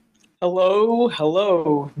Hello,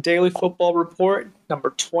 hello. Daily Football Report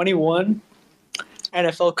number 21.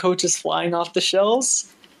 NFL coaches flying off the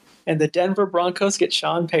shelves, and the Denver Broncos get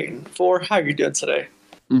Sean Payton. Forr, how are you doing today?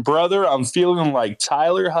 Brother, I'm feeling like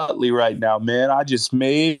Tyler Huntley right now, man. I just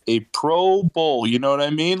made a Pro Bowl. You know what I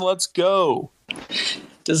mean? Let's go.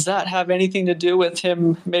 Does that have anything to do with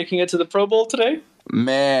him making it to the Pro Bowl today?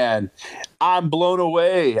 Man, I'm blown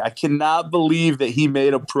away. I cannot believe that he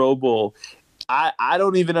made a Pro Bowl. I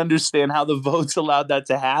don't even understand how the votes allowed that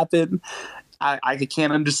to happen. I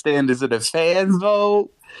can't understand. Is it a fan vote?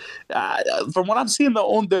 From what I'm seeing,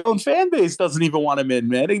 their own fan base doesn't even want him in,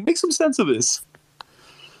 man. Make some sense of this.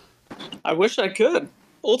 I wish I could.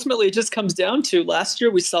 Ultimately, it just comes down to last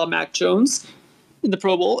year we saw Mac Jones in the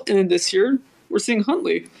Pro Bowl, and then this year we're seeing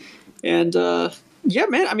Huntley. And yeah,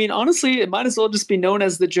 man, I mean, honestly, it might as well just be known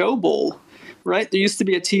as the Joe Bowl, right? There used to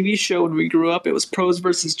be a TV show when we grew up. It was Pros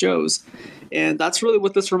versus Joes. And that's really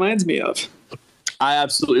what this reminds me of. I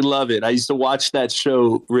absolutely love it. I used to watch that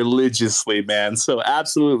show religiously, man. So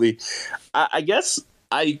absolutely. I guess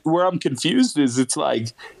where I'm confused is it's like,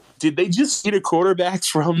 did they just get a quarterback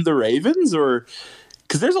from the Ravens? Or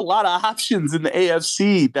because there's a lot of options in the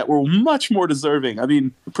AFC that were much more deserving. I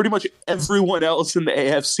mean, pretty much everyone else in the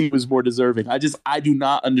AFC was more deserving. I do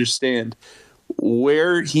not understand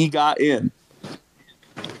where he got in.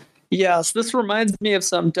 Yes, this reminds me of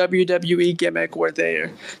some WWE gimmick where they're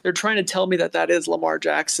trying to tell me that is Lamar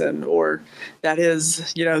Jackson or that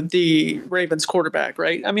is, the Ravens quarterback,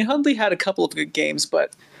 right? I mean, Huntley had a couple of good games,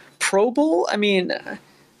 but Pro Bowl, I mean,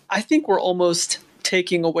 I think we're almost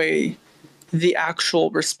taking away the actual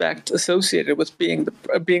respect associated with being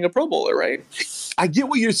a Pro Bowler, right? I get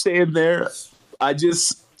what you're saying there.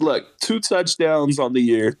 Look, 2 touchdowns on the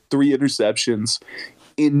year, 3 interceptions.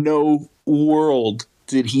 In no world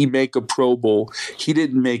did he make a Pro Bowl. He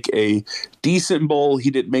didn't make a decent bowl. He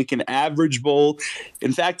didn't make an average bowl.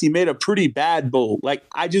 In fact, he made a pretty bad bowl. Like,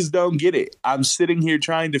 I just don't get it. I'm sitting here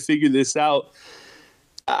trying to figure this out.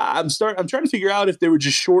 I'm trying to figure out if they were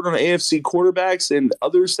just short on AFC quarterbacks and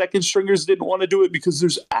other second stringers didn't want to do it, because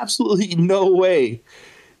there's absolutely no way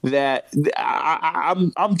that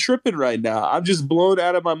I'm tripping right now. I'm just blown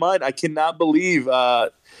out of my mind. I cannot believe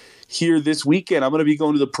here this weekend I'm going to be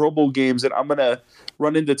going to the Pro Bowl games and I'm going to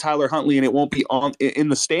run into Tyler Huntley and it won't be in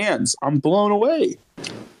the stands. I'm blown away.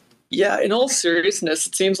 Yeah, in all seriousness,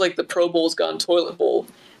 it seems like the Pro Bowl's gone toilet bowl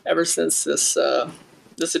ever since this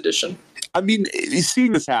edition. I mean,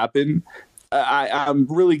 seeing this happen, I'm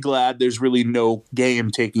really glad there's really no game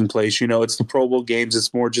taking place. It's the Pro Bowl games.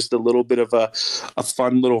 It's more just a little bit of a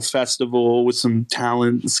fun little festival with some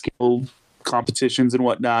talent and skill competitions and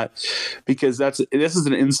whatnot, because this is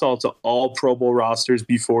an insult to all Pro Bowl rosters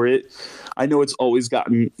before it. I know it's always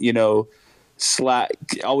gotten, slack,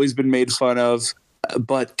 always been made fun of,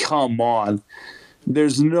 but come on.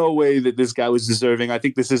 There's no way that this guy was deserving. I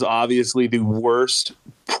think this is obviously the worst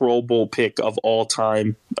Pro Bowl pick of all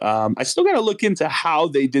time. I still got to look into how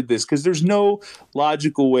they did this, because there's no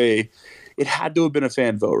logical way. It had to have been a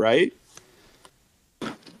fan vote, right?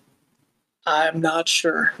 I'm not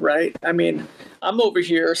sure, right? I mean, I'm over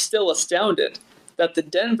here still astounded that the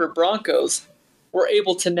Denver Broncos were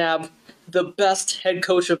able to nab the best head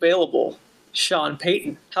coach available, Sean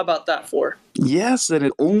Payton. How about that, Forr? Yes, and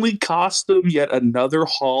it only cost them yet another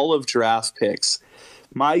haul of draft picks.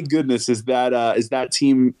 My goodness, is that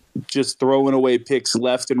team just throwing away picks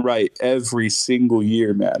left and right every single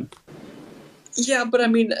year, man? Yeah, but I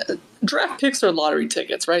mean, draft picks are lottery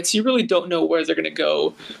tickets, right? So you really don't know where they're going to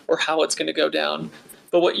go or how it's going to go down.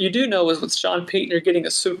 But what you do know is with Sean Payton, you're getting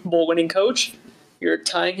a Super Bowl winning coach. You're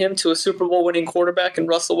tying him to a Super Bowl winning quarterback in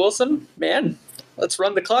Russell Wilson. Man, let's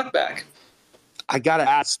run the clock back. I got to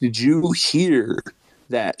ask, did you hear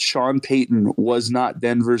that Sean Payton was not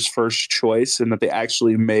Denver's first choice and that they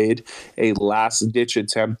actually made a last-ditch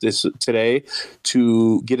attempt today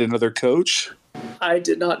to get another coach? I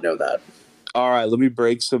did not know that. All right, let me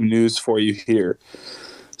break some news for you here.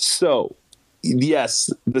 So, yes,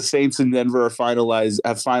 the Saints in Denver have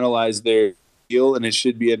finalized their deal, and it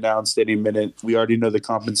should be announced any minute. We already know the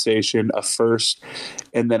compensation, a first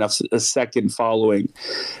and then a second following.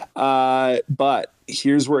 But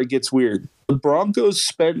here's where it gets weird. The Broncos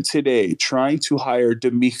spent today trying to hire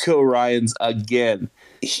DeMeco Ryans again.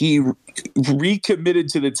 He recommitted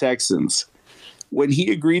to the Texans. When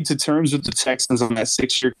he agreed to terms with the Texans on that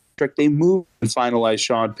 6-year contract, they moved and finalized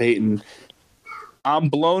Sean Payton. I'm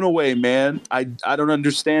blown away, man. I don't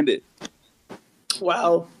understand it.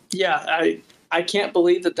 Wow. Yeah, I can't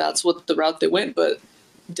believe that that's what the route they went, but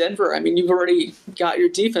Denver, I mean, you've already got your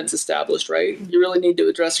defense established, right? You really need to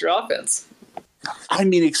address your offense. I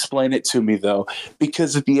mean, explain it to me, though,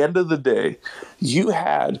 because at the end of the day, you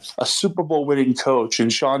had a Super Bowl winning coach in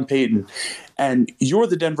Sean Payton, and you're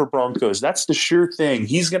the Denver Broncos. That's the sure thing.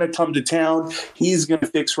 He's going to come to town. He's going to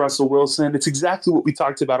fix Russell Wilson. It's exactly what we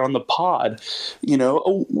talked about on the pod,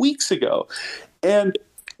 weeks ago. And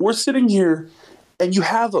we're sitting here, and you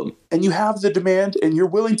have him, and you have the demand, and you're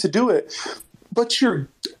willing to do it. But you're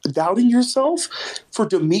doubting yourself for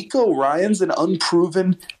DeMeco Ryans an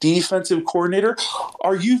unproven defensive coordinator?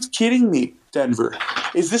 Are you kidding me, Denver?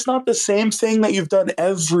 Is this not the same thing that you've done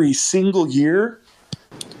every single year?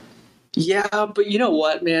 Yeah, but you know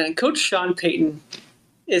what, man? Coach Sean Payton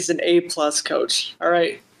is an A-plus coach. All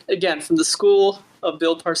right. Again, from the school of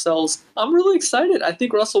Bill Parcells. I'm really excited. I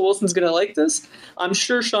think Russell Wilson's going to like this. I'm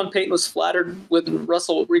sure Sean Payton was flattered when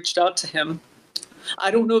Russell reached out to him.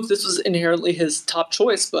 I don't know if this was inherently his top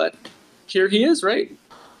choice, but here he is, right?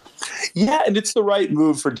 Yeah, and it's the right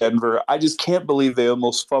move for Denver. I just can't believe they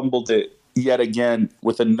almost fumbled it yet again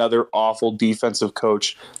with another awful defensive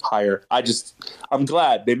coach hire. I'm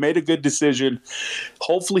glad they made a good decision.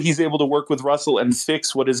 Hopefully he's able to work with Russell and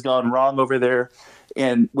fix what has gone wrong over there.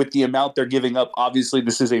 And with the amount they're giving up, obviously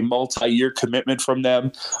this is a multi-year commitment from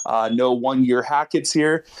them. No one-year Hackett's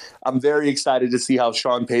here. I'm very excited to see how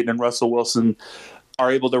Sean Payton and Russell Wilson are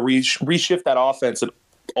able to reshift that offense and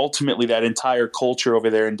ultimately that entire culture over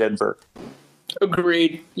there in Denver.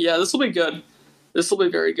 Agreed. Yeah, this will be good. This will be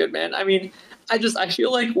very good, man. I mean, I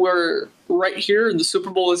feel like we're right here and the Super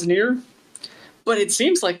Bowl is near, but it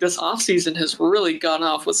seems like this offseason has really gone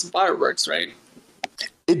off with some fireworks, right?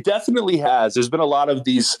 It definitely has. There's been a lot of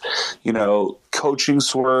these, coaching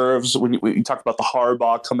swerves. When you talk about the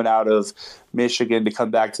Harbaugh coming out of Michigan to come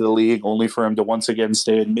back to the league, only for him to once again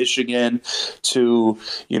stay in Michigan, to,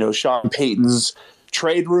 Sean Payton's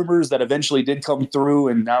trade rumors that eventually did come through,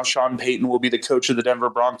 and now Sean Payton will be the coach of the Denver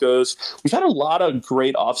Broncos. We've had a lot of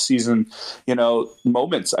great offseason,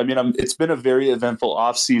 moments. I mean, it's been a very eventful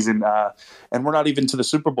offseason, and we're not even to the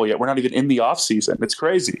Super Bowl yet. We're not even in the offseason. It's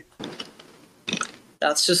crazy.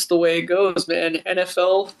 That's just the way it goes, man.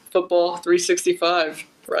 NFL football 365,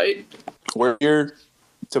 right? We're here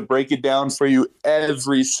to break it down for you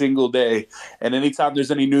every single day. And anytime there's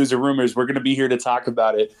any news or rumors, we're going to be here to talk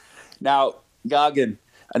about it. Now, Gagan,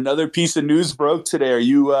 another piece of news broke today. Are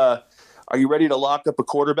you ready to lock up a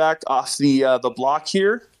quarterback off the block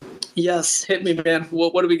here? Yes, hit me, man.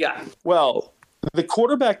 What do we got? Well, the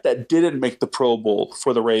quarterback that didn't make the Pro Bowl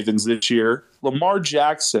for the Ravens this year, Lamar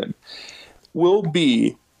Jackson, will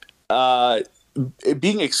be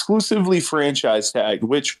being exclusively franchise tagged,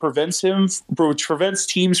 which prevents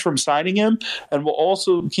teams from signing him and will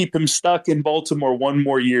also keep him stuck in Baltimore one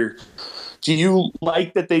more year. Do you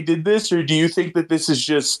like that they did this, or do you think that this is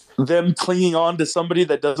just them clinging on to somebody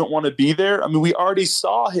that doesn't want to be there? I mean, we already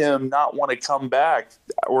saw him not want to come back,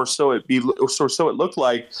 or so it looked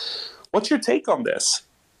like. What's your take on this?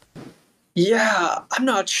 Yeah, I'm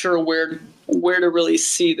not sure where to really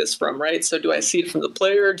see this from, right? So do I see it from the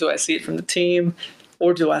player? Do I see it from the team?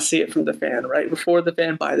 Or do I see it from the fan, right? Before the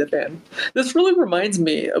fan, by the fan. This really reminds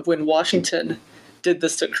me of when Washington did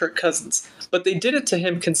this to Kirk Cousins, but they did it to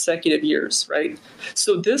him consecutive years, right?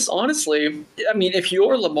 So this, honestly, I mean, if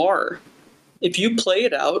you're Lamar, if you play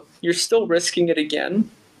it out, you're still risking it again.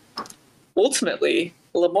 Ultimately,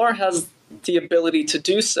 Lamar has the ability to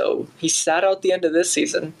do so. He sat out the end of this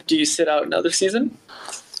season. Do you sit out another season?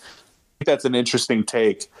 I think that's an interesting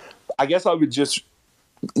take. I guess I would just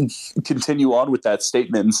continue on with that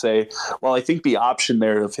statement and say, well, I think the option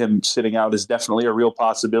there of him sitting out is definitely a real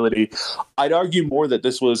possibility. I'd argue more that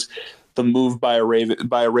this was the move by a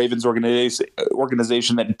Ravens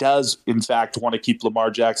organization that does, in fact, want to keep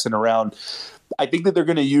Lamar Jackson around. I think that they're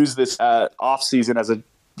going to use this offseason as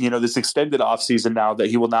this extended offseason now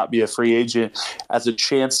that he will not be a free agent as a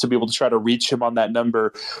chance to be able to try to reach him on that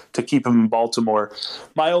number to keep him in Baltimore.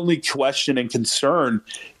 My only question and concern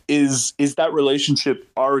is that relationship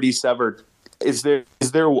already severed? Is there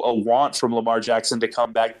a want from Lamar Jackson to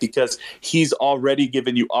come back because he's already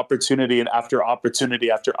given you opportunity and after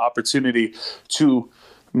opportunity after opportunity to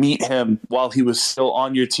meet him while he was still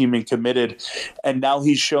on your team and committed, and now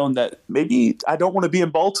he's shown that maybe I don't want to be in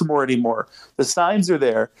Baltimore anymore. The signs are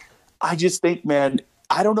there. I just think, man,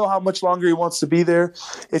 I don't know how much longer he wants to be there.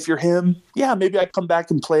 If you're him, yeah, maybe I come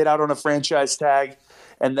back and play it out on a franchise tag,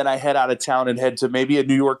 and then I head out of town and head to maybe a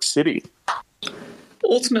New York City.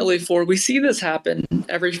 Ultimately, we see this happen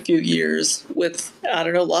every few years with,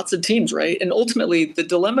 lots of teams, right? And ultimately, the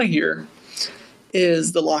dilemma here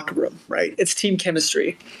is the locker room, right? It's team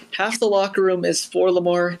chemistry. Half the locker room is for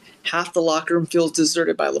Lamar, half the locker room feels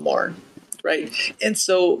deserted by Lamar, right? And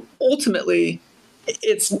so ultimately,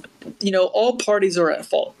 it's, all parties are at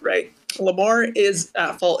fault, right? Lamar is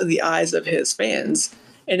at fault in the eyes of his fans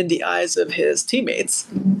and in the eyes of his teammates.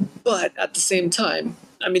 But at the same time,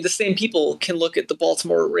 I mean, the same people can look at the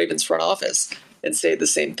Baltimore Ravens front office and say the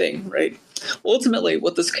same thing, right? Ultimately,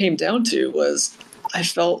 what this came down to was I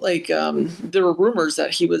felt like there were rumors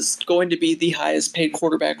that he was going to be the highest paid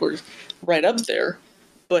quarterback or right up there,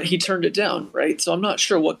 but he turned it down, right? So I'm not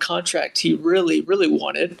sure what contract he really, really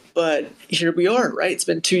wanted, but here we are, right? It's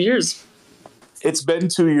been 2 years. It's been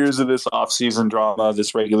 2 years of this offseason drama,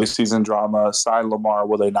 this regular season drama. Sign Lamar,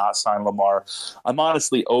 will they not sign Lamar? I'm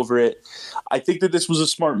honestly over it. I think that this was a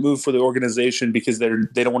smart move for the organization because they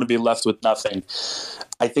don't want to be left with nothing.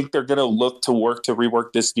 I think they're going to look to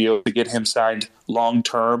rework this deal to get him signed long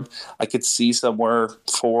term. I could see somewhere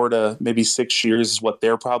 4 to maybe 6 years is what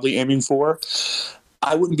they're probably aiming for.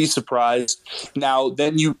 I wouldn't be surprised. Now,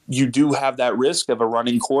 then you do have that risk of a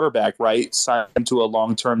running quarterback, right? Signed to a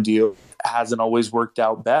long-term deal hasn't always worked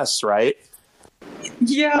out best, right?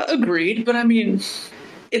 Yeah, agreed. But I mean,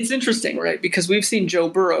 it's interesting, right? Because we've seen Joe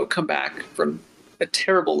Burrow come back from a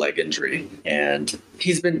terrible leg injury, and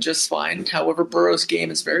he's been just fine. However, Burrow's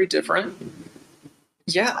game is very different.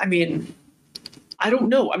 Yeah, I mean, I don't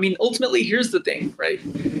know. I mean, ultimately, here's the thing, right?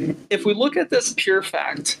 If we look at this pure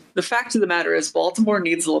fact, the fact of the matter is Baltimore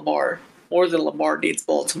needs Lamar more than Lamar needs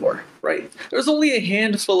Baltimore, right? There's only a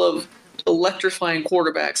handful of electrifying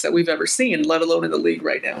quarterbacks that we've ever seen, let alone in the league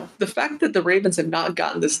right now. The fact that the Ravens have not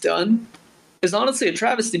gotten this done is honestly a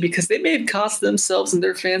travesty because they may have cost themselves and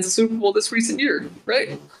their fans a Super Bowl this recent year,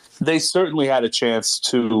 right? They certainly had a chance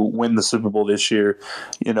to win the Super Bowl this year.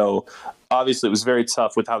 Obviously it was very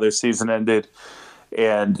tough with how their season ended.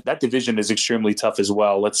 And that division is extremely tough as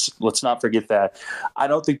well. Let's not forget that. I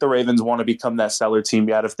don't think the Ravens want to become that seller team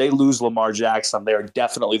yet. If they lose Lamar Jackson, they are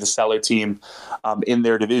definitely the seller team in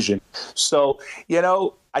their division. So,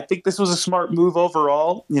 I think this was a smart move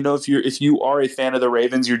overall. If you are a fan of the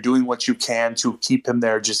Ravens, you're doing what you can to keep him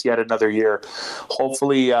there just yet another year.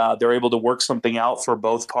 Hopefully, they're able to work something out for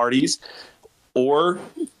both parties, or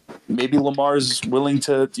maybe Lamar's willing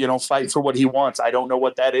to, fight for what he wants. I don't know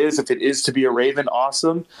what that is. If it is to be a Raven,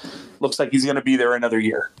 awesome. Looks like he's going to be there another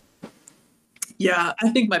year. Yeah, I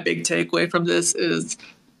think my big takeaway from this is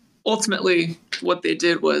ultimately what they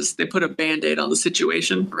did was they put a Band-Aid on the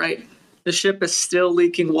situation, right? The ship is still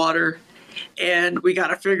leaking water, and we got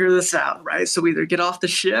to figure this out, right? So we either get off the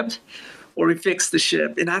ship or we fix the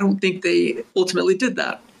ship. And I don't think they ultimately did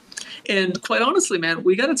that. And quite honestly, man,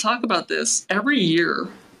 we got to talk about this. Every year,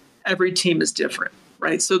 every team is different,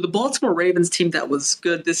 right? So the Baltimore Ravens team that was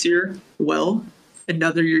good this year, well,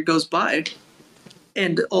 another year goes by,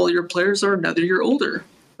 and all your players are another year older,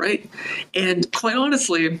 right? And quite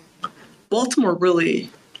honestly, Baltimore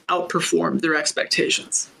really outperformed their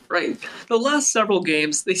expectations, right? The last several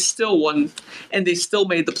games, they still won, and they still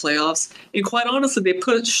made the playoffs. And quite honestly, they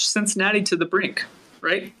pushed Cincinnati to the brink,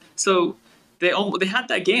 right? So they had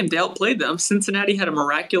that game. They outplayed them. Cincinnati had a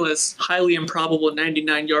miraculous, highly improbable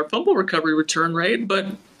 99-yard fumble recovery return, right? But,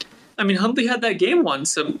 I mean, Huntley had that game won,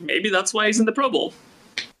 so maybe that's why he's in the Pro Bowl.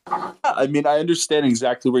 I mean, I understand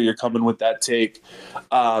exactly where you're coming with that take.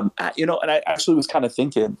 And I actually was kind of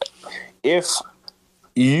thinking, if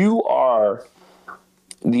you are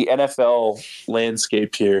the NFL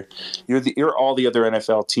landscape here, you're all the other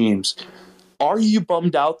NFL teams, are you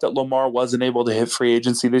bummed out that Lamar wasn't able to hit free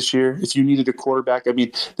agency this year? If you needed a quarterback, I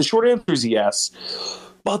mean, the short answer is yes.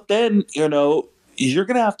 But then, you're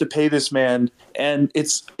going to have to pay this man. And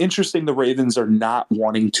it's interesting the Ravens are not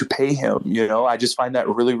wanting to pay him. I just find that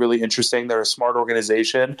really, really interesting. They're a smart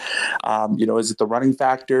organization. Is it the running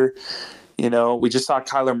factor? We just saw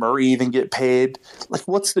Kyler Murray even get paid. Like,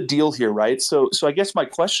 what's the deal here, right? So I guess my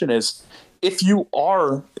question is, if you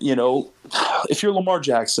are, if you're Lamar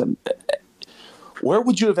Jackson, where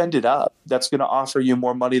would you have ended up that's going to offer you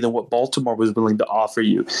more money than what Baltimore was willing to offer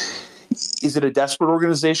you? Is it a desperate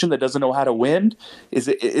organization that doesn't know how to win? Is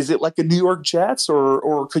it like a New York Jets,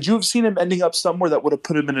 or could you have seen him ending up somewhere that would have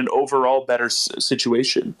put him in an overall better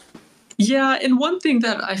situation? Yeah, and one thing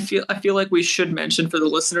that I feel like we should mention for the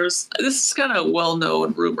listeners, this is kind of a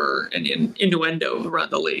well-known rumor and innuendo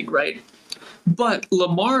around the league, right? But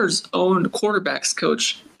Lamar's own quarterbacks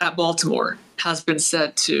coach at Baltimore has been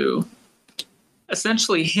said to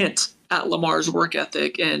essentially hint at Lamar's work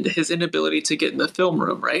ethic and his inability to get in the film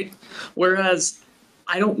room, right? Whereas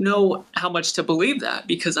I don't know how much to believe that,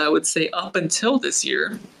 because I would say up until this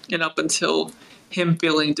year and up until him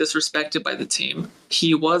feeling disrespected by the team,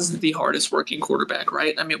 he was the hardest working quarterback,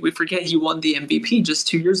 right? I mean, we forget he won the MVP just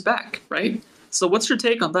 2 years back, right? So what's your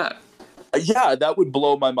take on that? Yeah, that would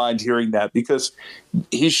blow my mind hearing that, because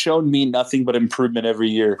he's shown me nothing but improvement every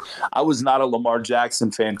year. I was not a Lamar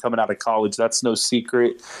Jackson fan coming out of college. That's no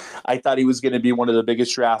secret. I thought he was going to be one of the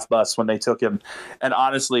biggest draft busts when they took him. And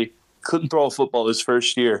honestly, couldn't throw a football his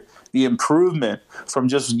first year. The improvement from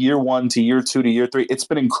just year 1 to year 2 to year 3, it's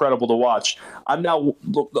been incredible to watch. I'm now,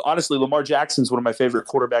 honestly, Lamar Jackson's one of my favorite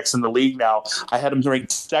quarterbacks in the league now. I had him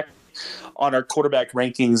ranked second on our quarterback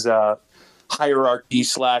rankings hierarchy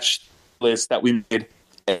 / list that we made.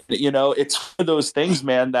 And, it's one of those things,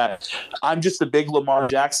 man, that I'm just a big Lamar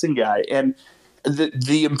Jackson guy. And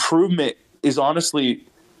the improvement is honestly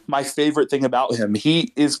my favorite thing about him.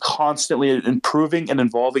 He is constantly improving and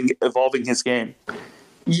evolving his game.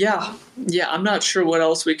 Yeah. I'm not sure what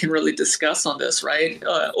else we can really discuss on this, right?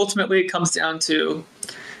 Ultimately, it comes down to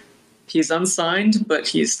he's unsigned, but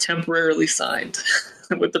he's temporarily signed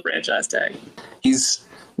with the franchise tag. He's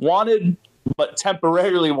wanted, but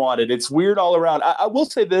temporarily wanted. It's weird all around. I will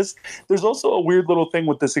say this. There's also a weird little thing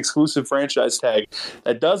with this exclusive franchise tag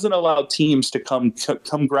that doesn't allow teams to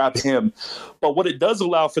come grab him. But what it does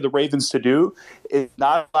allow for the Ravens to do is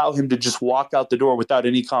not allow him to just walk out the door without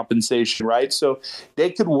any compensation, right? So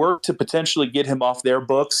they could work to potentially get him off their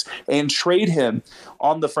books and trade him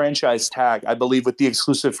on the franchise tag, I believe, with the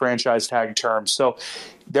exclusive franchise tag term. So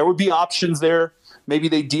there would be options there. Maybe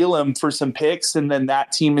they deal him for some picks, and then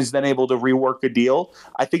that team is then able to rework a deal.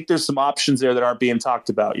 I think there's some options there that aren't being talked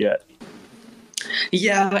about yet.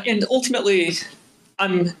 Yeah, and ultimately,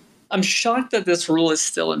 I'm shocked that this rule is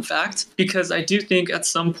still in fact, because I do think at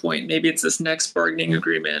some point, maybe it's this next bargaining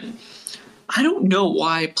agreement, I don't know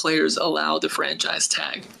why players allow the franchise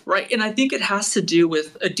tag, right? And I think it has to do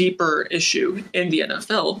with a deeper issue in the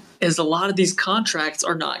NFL, is a lot of these contracts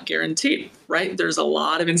are not guaranteed, right? There's a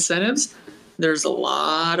lot of incentives. There's a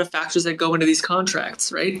lot of factors that go into these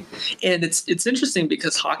contracts, right? And it's interesting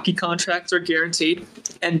because hockey contracts are guaranteed,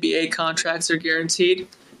 NBA contracts are guaranteed,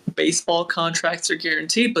 baseball contracts are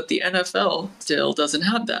guaranteed, but the NFL still doesn't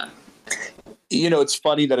have that. It's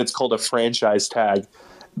funny that it's called a franchise tag,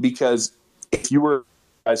 because if you were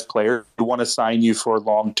as player who want to sign you for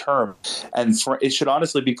long term, and it should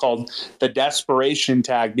honestly be called the desperation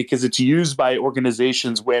tag, because it's used by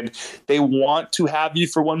organizations when they want to have you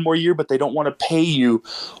for one more year, but they don't want to pay you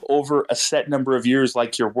over a set number of years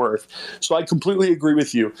like you're worth. So I completely agree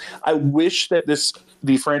with you. I wish that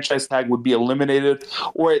the franchise tag would be eliminated,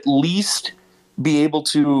 or at least be able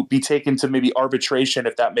to be taken to maybe arbitration,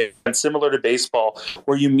 if that makes sense, similar to baseball,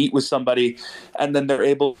 where you meet with somebody and then they're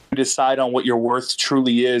able to decide on what your worth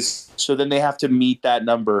truly is. So then they have to meet that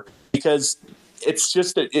number, because it's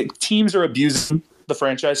just that teams are abusing the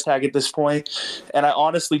franchise tag at this point, and I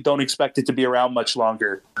honestly don't expect it to be around much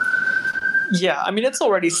longer. Yeah, I mean, it's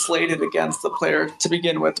already slated against the player to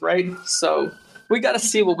begin with, right? So we got to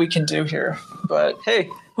see what we can do here. But hey,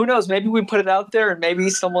 who knows? Maybe we put it out there and maybe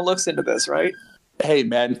someone looks into this, right? Hey,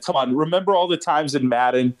 man, come on. Remember all the times in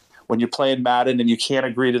Madden when you're playing Madden and you can't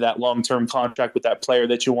agree to that long-term contract with that player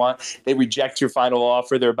that you want? They reject your final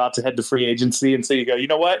offer. They're about to head to free agency. And so you go, you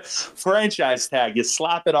know what? Franchise tag. You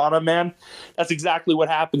slap it on them, man. That's exactly what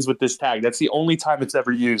happens with this tag. That's the only time it's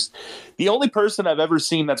ever used. The only person I've ever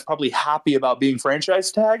seen that's probably happy about being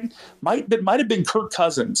franchise tagged might have been Kirk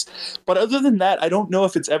Cousins. But other than that, I don't know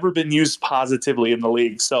if it's ever been used positively in the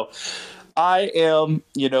league. So I'm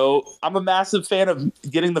a massive fan of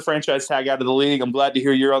getting the franchise tag out of the league. I'm glad to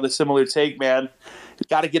hear you're on the similar take, man.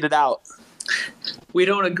 Got to get it out. We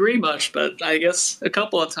don't agree much, but I guess a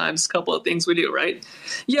couple of things we do, right?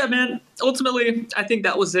 Yeah, man. Ultimately, I think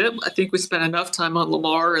that was it. I think we spent enough time on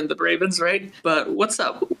Lamar and the Ravens, right? But what's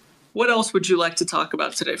up? What else would you like to talk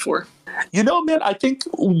about today for? Man, I think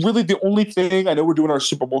really the only thing, I know we're doing our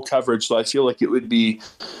Super Bowl coverage, so I feel like it would be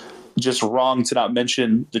just wrong to not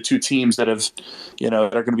mention the two teams that that are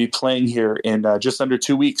going to be playing here in just under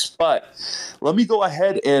 2 weeks. But let me go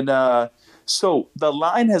ahead and so the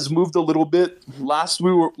line has moved a little bit. Last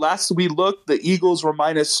we looked, the Eagles were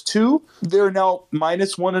 -2. They're now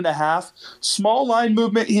 -1.5. Small line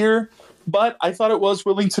movement here, but I thought it was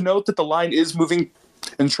willing to note that the line is moving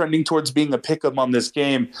and trending towards being a pick-em on this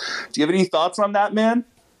game. Do you have any thoughts on that, man?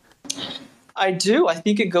 I do. I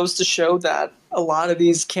think it goes to show that a lot of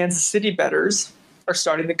these Kansas City bettors are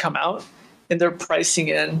starting to come out and they're pricing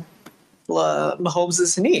in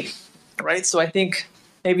Mahomes' knee, right? So I think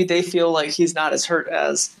maybe they feel like he's not as hurt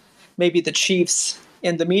as maybe the Chiefs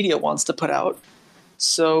and the media wants to put out.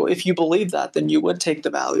 So if you believe that, then you would take the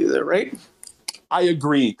value there, right? I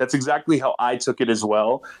agree. That's exactly how I took it as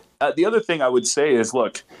well. The other thing I would say is,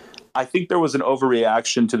 look, I think there was an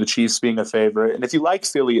overreaction to the Chiefs being a favorite. And if you like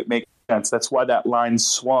Philly, it makes sense. That's why that line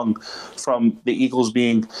swung from the Eagles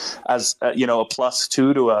being as a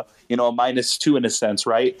 +2 to a -2 in a sense,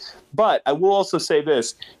 right? But I will also say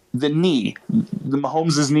this: the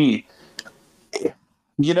Mahomes' knee.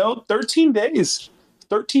 13 days.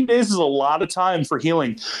 13 days is a lot of time for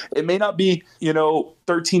healing. It may not be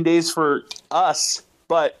 13 days for us.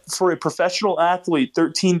 But for a professional athlete,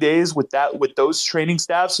 13 days with those training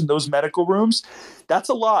staffs and those medical rooms, that's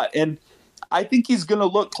a lot. And I think he's going to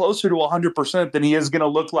look closer to 100% than he is going to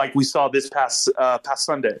look like we saw this past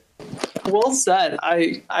Sunday. Well said.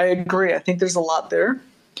 I agree. I think there's a lot there.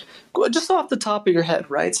 Just off the top of your head,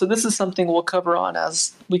 right? So this is something we'll cover on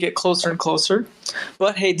as we get closer and closer.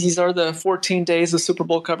 But hey, these are the 14 days of Super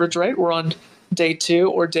Bowl coverage, right? We're on day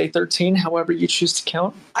 2 or day 13, however you choose to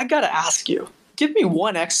count. I got to ask you. Give me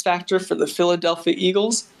one X factor for the Philadelphia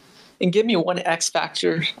Eagles and give me one X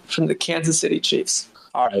factor from the Kansas City Chiefs.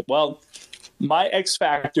 All right. Well, my X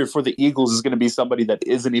factor for the Eagles is going to be somebody that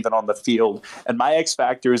isn't even on the field. And my X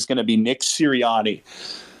factor is going to be Nick Sirianni.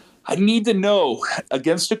 I need to know,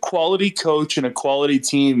 against a quality coach and a quality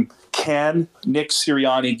team, can Nick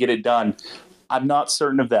Sirianni get it done? I'm not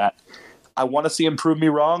certain of that. I want to see him prove me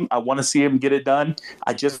wrong. I want to see him get it done.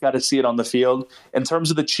 I just got to see it on the field. In terms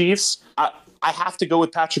of the Chiefs, I have to go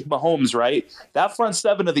with Patrick Mahomes, right? That front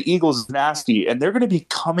seven of the Eagles is nasty, and they're going to be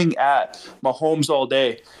coming at Mahomes all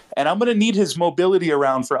day. And I'm going to need his mobility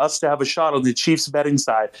around for us to have a shot on the Chiefs betting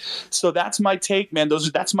side. So that's my take, man.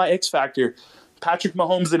 That's my X factor. Patrick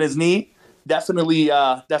Mahomes and his knee, definitely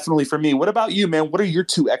for me. What about you, man? What are your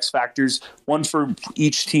 2 X factors, one for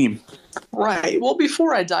each team? Right. Well,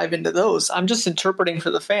 before I dive into those, I'm just interpreting for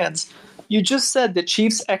the fans. You just said the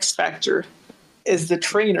Chiefs X factor is the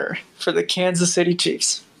trainer for the Kansas City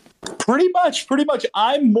Chiefs. Pretty much.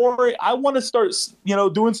 I want to start,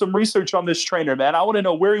 doing some research on this trainer, man. I want to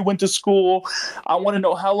know where he went to school. I want to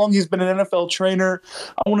know how long he's been an NFL trainer.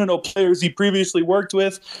 I want to know players he previously worked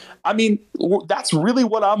with. I mean, that's really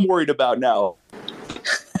what I'm worried about now.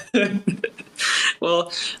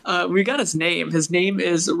 Well, we got his name. His name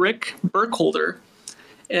is Rick Burkholder.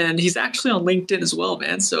 And he's actually on LinkedIn as well,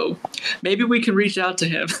 man. So maybe we can reach out to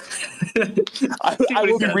him. I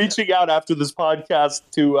will be reaching out after this podcast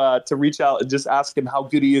to reach out and just ask him how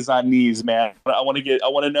good he is on knees, man. I want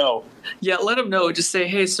to know. Yeah, let him know. Just say,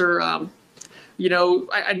 hey, sir, I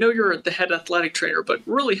know you're the head athletic trainer, but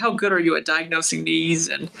really, how good are you at diagnosing knees?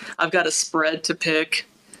 And I've got a spread to pick.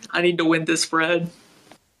 I need to win this spread.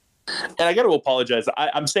 And I got to apologize.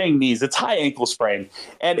 I'm saying knees. It's high ankle sprain.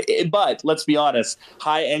 But let's be honest,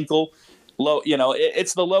 high ankle, low.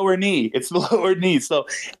 It's the lower knee. It's the lower knee. So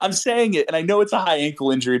I'm saying it, and I know it's a high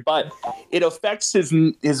ankle injury, but it affects his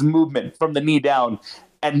movement from the knee down.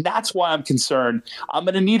 And that's why I'm concerned. I'm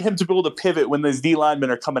going to need him to be able to pivot when those D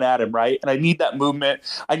linemen are coming at him, right? And I need that movement.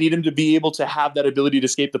 I need him to be able to have that ability to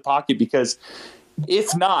escape the pocket, because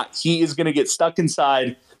if not, he is going to get stuck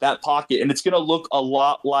inside that pocket, and it's going to look a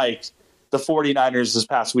lot like the 49ers this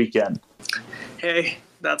past weekend. Hey,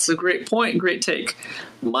 that's a great point and great take.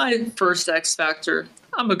 My first X factor,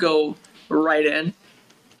 I'm going to go right in.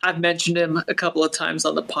 I've mentioned him a couple of times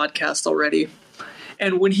on the podcast already.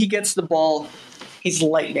 And when he gets the ball, he's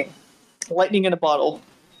lightning. Lightning in a bottle.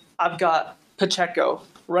 I've got Pacheco,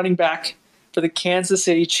 running back for the Kansas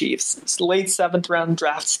City Chiefs. It's late 7th round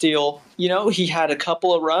draft steal. He had a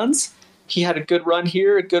couple of runs. He had a good run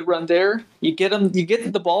here, a good run there. You get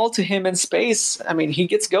the ball to him in space. I mean, he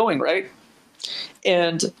gets going, right?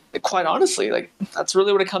 And quite honestly, that's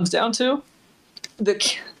really what it comes down to.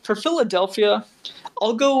 For Philadelphia,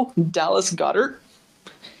 I'll go Dallas Goedert.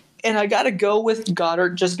 And I got to go with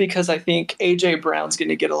Goedert just because I think A.J. Brown's going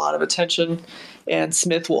to get a lot of attention, and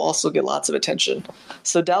Smith will also get lots of attention.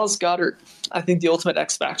 So Dallas Goedert, I think the ultimate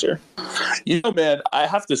X factor. Man, I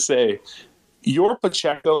have to say, your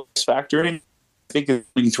Pacheco X Factor, I think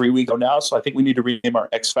it's 3 weeks ago now, so I think we need to rename our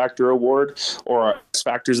X Factor award or our X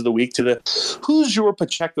Factors of the week to who's your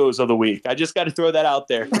Pachecos of the week? I just got to throw that out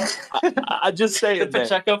there. I just say the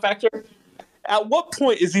Pacheco factor? At what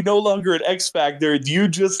point is he no longer an X Factor? Do you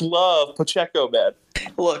just love Pacheco, man?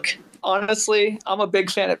 Look, honestly, I'm a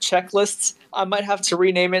big fan of checklists. I might have to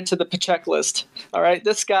rename it to the Pacheco list. All right,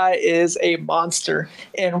 this guy is a monster,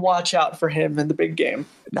 and watch out for him in the big game.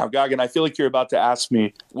 Now, Gagan, I feel like you're about to ask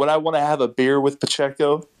me, would I want to have a beer with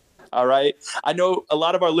Pacheco? All right. I know a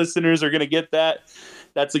lot of our listeners are going to get that.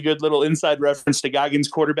 That's a good little inside reference to Gagan's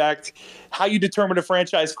quarterback. How you determine a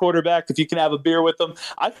franchise quarterback if you can have a beer with them.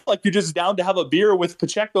 I feel like you're just down to have a beer with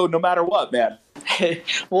Pacheco no matter what, man. Hey,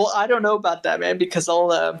 well, I don't know about that, man, because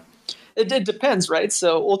it depends, right?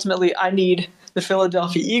 So ultimately, I need the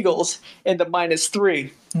Philadelphia Eagles in the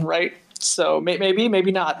 -3, right? So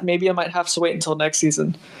maybe not. Maybe I might have to wait until next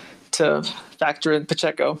season to factor in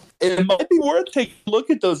Pacheco. It might be worth taking a look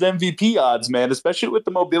at those MVP odds, man, especially with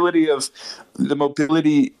the mobility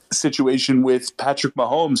situation with Patrick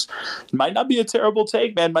Mahomes. Might not be a terrible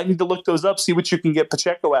take, man. Might need to look those up, see what you can get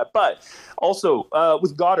Pacheco at. But also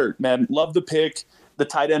with Goddard, man, love the pick. The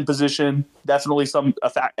tight end position, definitely some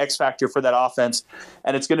X factor for that offense.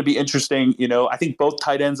 And it's going to be interesting. I think both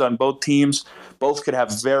tight ends on both teams, both could have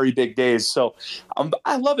very big days. So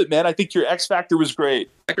I love it, man. I think your X factor was great.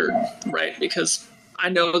 Right, because I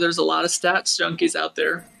know there's a lot of stats junkies out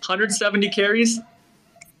there. 170 carries,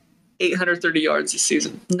 830 yards this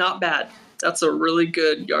season. Not bad. That's a really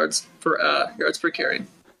good yards per carry.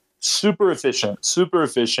 Super efficient.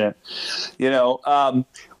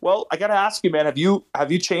 Well, I got to ask you, man, have you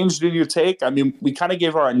changed in your take? I mean, we kind of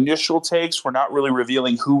gave our initial takes. We're not really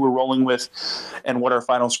revealing who we're rolling with and what our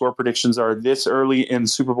final score predictions are this early in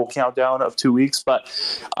Super Bowl countdown of 2 weeks. But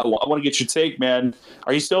I want to get your take, man.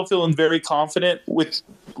 Are you still feeling very confident with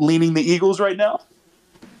leaning the Eagles right now?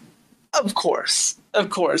 Of course,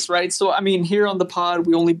 right? So, I mean, here on the pod,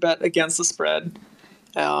 we only bet against the spread.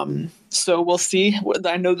 So we'll see.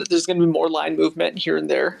 I know that there's going to be more line movement here and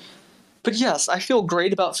there. But yes, I feel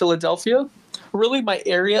great about Philadelphia. Really, my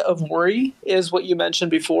area of worry is what you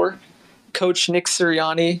mentioned before. Coach Nick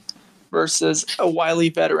Sirianni versus a wily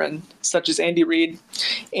veteran such as Andy Reid.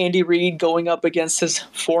 Andy Reid going up against his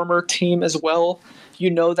former team as well.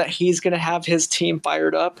 You know that he's going to have his team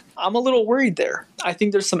fired up. I'm a little worried there. I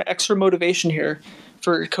think there's some extra motivation here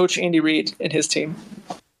for Coach Andy Reid and his team.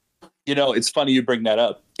 It's funny you bring that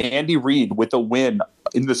up. Andy Reid with a win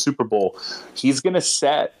in the Super Bowl, he's going to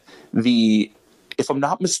set if I'm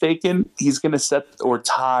not mistaken, he's going to set or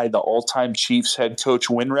tie the all-time Chiefs head coach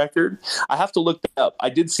win record. I have to look that up. I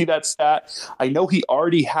did see that stat. I know he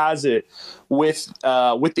already has it with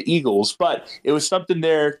the Eagles, but it was something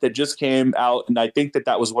there that just came out, and I think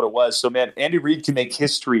that was what it was. So, man, Andy Reid can make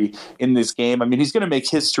history in this game. I mean, he's going to make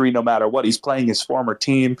history no matter what. He's playing his former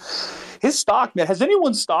team. His stock, man, has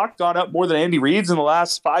anyone's stock gone up more than Andy Reid's in the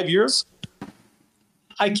last 5 years?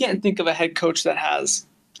 I can't think of a head coach that has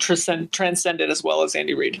transcended as well as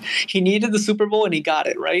Andy Reid. He needed the Super Bowl and he got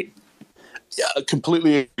it, right? Yeah,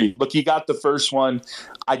 completely agree. Look, he got the first one.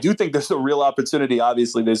 I do think there's a real opportunity.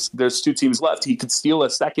 Obviously, there's two teams left. He could steal a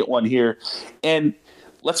second one here. And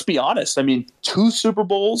let's be honest. I mean, 2 Super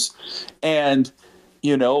Bowls and,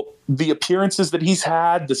 the appearances that he's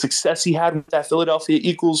had, the success he had with that Philadelphia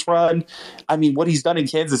Eagles run. I mean, what he's done in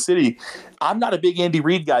Kansas City. I'm not a big Andy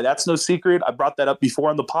Reid guy. That's no secret. I brought that up before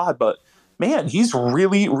on the pod, but man, he's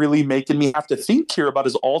really, really making me have to think here about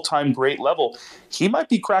his all-time great level. He might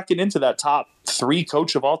be cracking into that top 3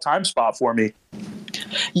 coach of all time spot for me.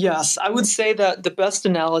 Yes, I would say that the best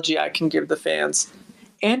analogy I can give the fans,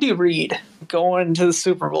 Andy Reid going to the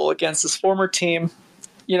Super Bowl against his former team.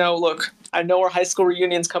 Look, I know our high school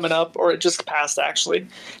reunion's coming up, or it just passed actually.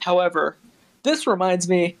 However, this reminds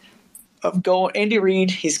me of Andy Reid.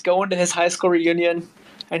 He's going to his high school reunion.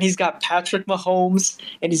 And he's got Patrick Mahomes,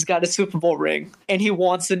 and he's got a Super Bowl ring, and he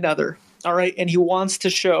wants another, all right? And he wants to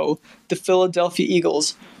show the Philadelphia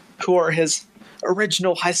Eagles, who are his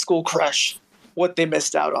original high school crush, what they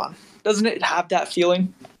missed out on. Doesn't it have that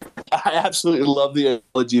feeling? I absolutely love the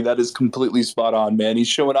analogy. That is completely spot on, man. He's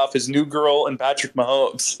showing off his new girl and Patrick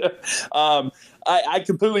Mahomes. I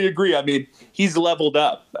completely agree. I mean, he's leveled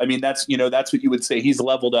up. I mean, that's what you would say. He's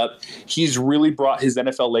leveled up. He's really brought his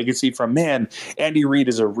NFL legacy from, man, Andy Reid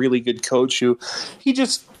is a really good coach who he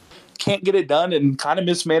just can't get it done and kind of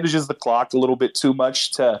mismanages the clock a little bit too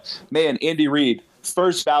much to, man, Andy Reid,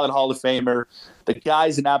 first ballot Hall of Famer. The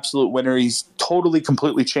guy's an absolute winner. He's totally,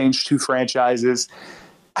 completely changed 2 franchises.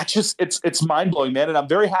 It's mind-blowing, man, and I'm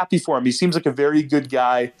very happy for him. He seems like a very good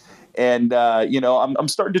guy. And I'm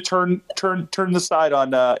starting to turn the side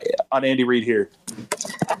on Andy Reid here.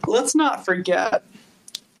 Let's not forget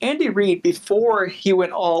Andy Reid before he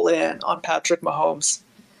went all in on Patrick Mahomes.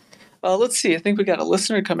 Let's see. I think we got a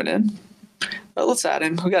listener coming in. Let's add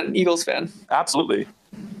him. We got an Eagles fan. Absolutely.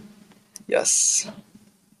 Yes.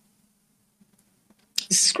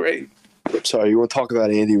 This is great. Sorry, you want to talk about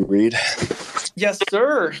Andy Reid? Yes,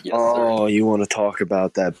 sir. Sir. You want to talk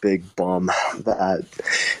about that big bum, that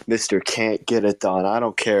Mr. Can't Get It Done. I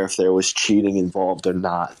don't care if there was cheating involved or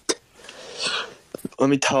not. Let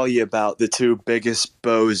me tell you about the 2 biggest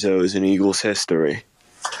bozos in Eagles history.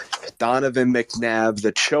 Donovan McNabb,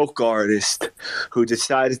 the choke artist, who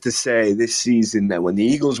decided to say this season that when the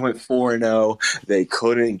Eagles went 4-0, they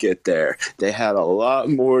couldn't get there. They had a lot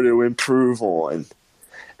more to improve on.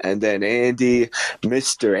 And then Andy,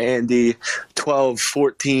 Mr. Andy, 12,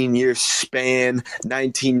 14-year span,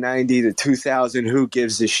 1990 to 2000, who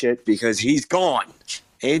gives a shit because he's gone.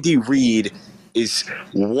 Andy Reid is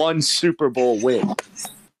one Super Bowl win.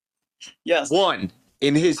 Yes. One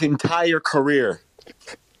in his entire career.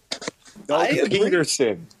 Doug I agree.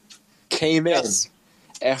 Peterson came in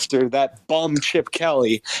after that bum Chip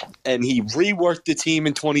Kelly, and he reworked the team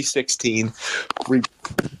in 2016.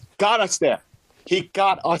 Got us there. He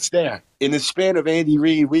got us there. In the span of Andy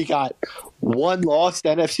Reid, we got one lost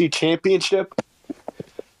NFC championship,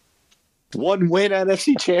 one win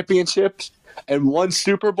NFC championship, and one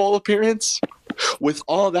Super Bowl appearance. With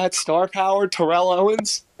all that star power, Terrell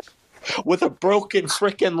Owens, with a broken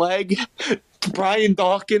freaking leg, Brian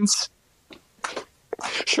Dawkins.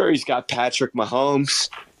 Sure, he's got Patrick Mahomes,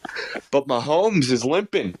 but Mahomes is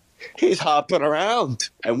limping. He's hopping around,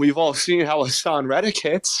 and we've all seen how Hassan Reddick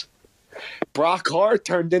hits. Brock Hart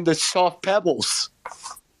turned into soft pebbles.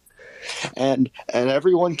 And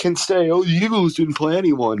everyone can say, oh, the Eagles didn't play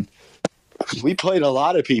anyone. We played a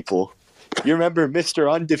lot of people. You remember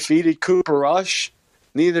Mr. Undefeated Cooper Rush?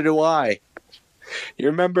 Neither do I. You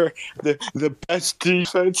remember the best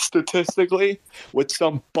defense statistically with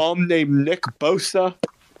some bum named Nick Bosa?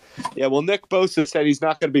 Yeah, well, Nick Bosa said he's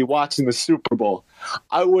not going to be watching the Super Bowl.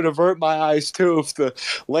 I would avert my eyes, too, if the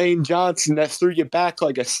Lane Johnson that threw you back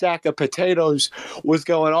like a sack of potatoes was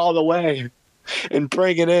going all the way and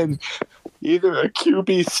bringing in either a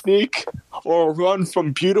QB sneak or a run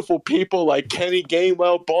from beautiful people like Kenny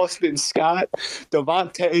Gainwell, Boston Scott,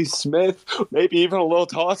 Devontae Smith, maybe even a little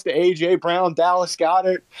toss to A.J. Brown, Dallas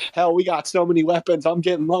Goedert. Hell, we got so many weapons. I'm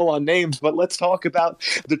getting low on names, but let's talk about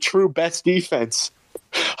the true best defense.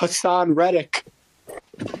 Hassan Reddick,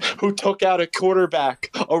 who took out a quarterback,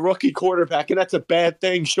 a rookie quarterback, and that's a bad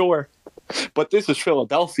thing, sure. But this is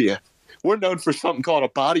Philadelphia. We're known for something called a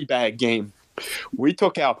body bag game. We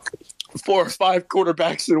took out 4 or 5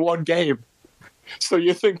 quarterbacks in one game. So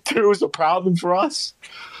you think 2 is a problem for us?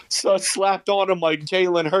 So slapped on him like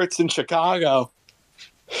Jalen Hurts in Chicago.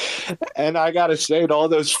 And I got to say to all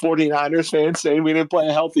those 49ers fans saying we didn't play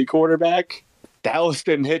a healthy quarterback, Dallas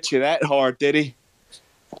didn't hit you that hard, did he?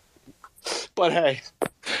 But hey,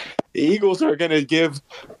 the Eagles are going to give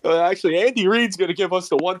actually, Andy Reid's going to give us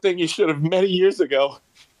the one thing he should have many years ago,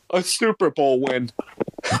 a Super Bowl win.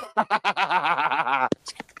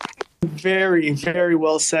 Very, very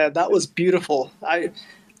well said. That was beautiful. I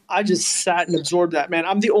just sat and absorbed that, man.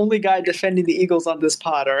 I'm the only guy defending the Eagles on this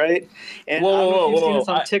pod, all right? And I don't know if you've seen this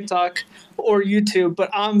on TikTok or YouTube,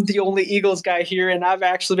 but I'm the only Eagles guy here, and I've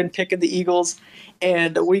actually been picking the Eagles,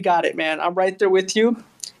 and we got it, man. I'm right there with you.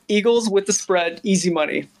 Eagles with the spread, easy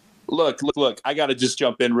money. Look, I got to just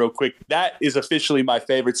jump in real quick. That is officially my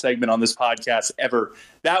favorite segment on this podcast ever.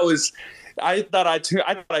 That was I thought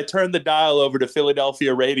I turned the dial over to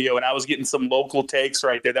Philadelphia radio, and I was getting some local takes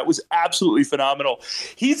right there. That was absolutely phenomenal.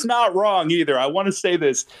 He's not wrong either. I want to say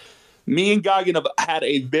this. Me and Gagan have had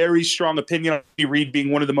a very strong opinion on Andy Reid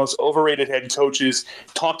being one of the most overrated head coaches,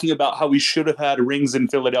 talking about how we should have had rings in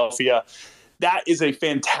Philadelphia. That is a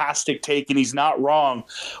fantastic take, and he's not wrong.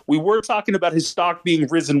 We were talking about his stock being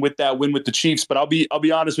risen with that win with the Chiefs, but I'll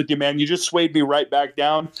be honest with you, man. You just swayed me right back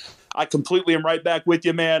down. I completely am right back with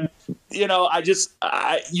you, man. You know,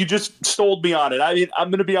 you just sold me on it. I mean,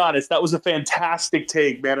 I'm going to be honest. That was a fantastic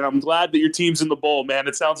take, man, and I'm glad that your team's in the bowl, man.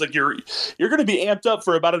 It sounds like you're going to be amped up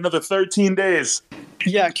for about another 13 days.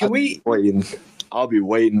 Yeah, can we? I'll be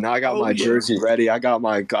waiting. I got my jersey ready. I got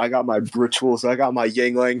my rituals. I got my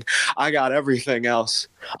Yingling. I got everything else.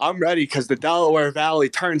 I'm ready because the Delaware Valley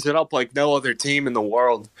turns it up like no other team in the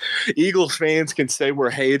world. Eagles fans can say we're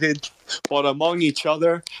hated, but among each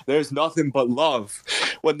other, there's nothing but love.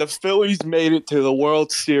 When the Phillies made it to the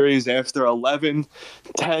World Series after 11,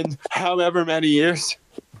 10, however many years,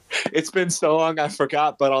 it's been so long I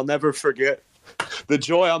forgot, but I'll never forget. The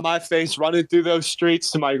joy on my face running through those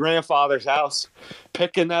streets to my grandfather's house,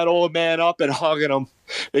 picking that old man up and hugging him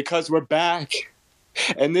because we're back.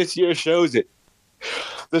 And this year shows it.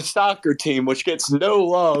 The soccer team, which gets no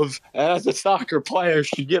love, and as a soccer player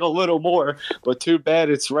should get a little more, but too bad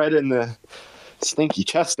it's right in the stinky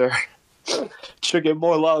Chester. Should get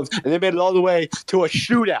more love. And they made it all the way to a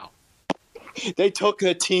shootout. They took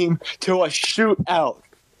the team to a shootout.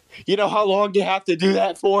 You know how long you have to do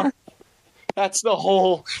that for? That's the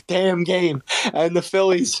whole damn game. And the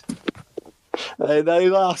Phillies, they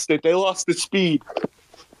lost it. They lost the speed.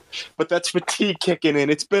 But that's fatigue kicking in.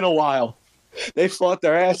 It's been a while. They fought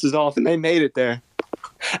their asses off, and they made it there.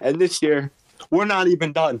 And this year, we're not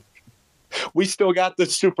even done. We still got the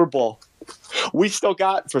Super Bowl. We still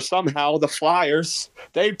got, for somehow, the Flyers.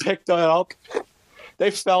 They picked it up. They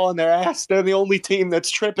fell on their ass. They're the only team that's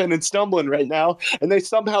tripping and stumbling right now, and they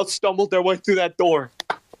somehow stumbled their way through that door.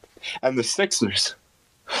 And the Sixers.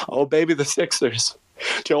 Oh, baby, the Sixers.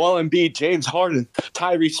 Joel Embiid, James Harden,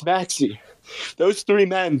 Tyrese Maxey. Those three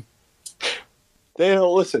men,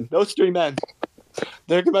 those three men,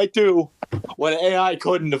 they might do what AI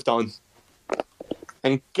couldn't have done.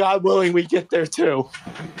 And God willing, we get there too.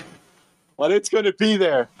 But it's going to be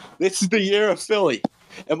there. This is the year of Philly.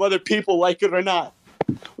 And whether people like it or not,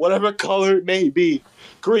 whatever color it may be,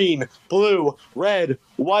 green, blue, red,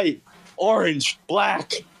 white, orange,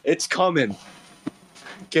 black, it's coming.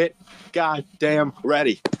 Get goddamn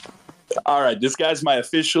ready. All right, this guy's my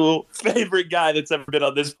official favorite guy that's ever been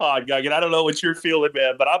on this pod, Gagan. I don't know what you're feeling,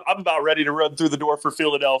 man, but I'm about ready to run through the door for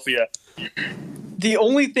Philadelphia. The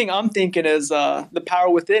only thing I'm thinking is the power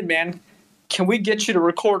within, man. Can we get you to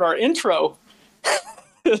record our intro?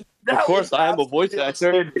 Of course, I am a voice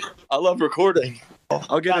actor. I love recording.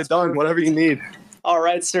 I'll get it done, whatever you need. All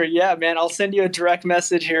right, sir. Yeah, man. I'll send you a direct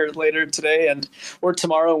message here later today or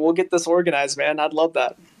tomorrow, and we'll get this organized, man. I'd love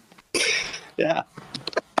that. Yeah.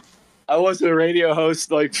 I was a radio host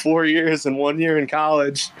like 4 years and 1 year in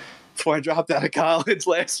college before I dropped out of college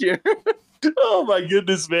last year. Oh, my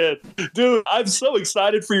goodness, man. Dude, I'm so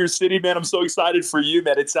excited for your city, man. I'm so excited for you,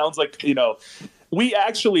 man. It sounds like, we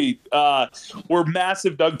actually were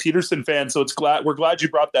massive Doug Peterson fans, so we're glad you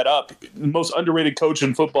brought that up. Most underrated coach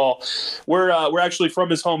in football. We're actually from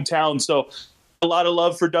his hometown, so a lot of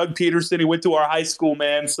love for Doug Peterson. He went to our high school,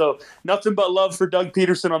 man. So nothing but love for Doug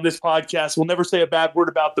Peterson on this podcast. We'll never say a bad word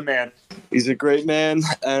about the man. He's a great man,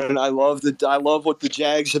 and I love what the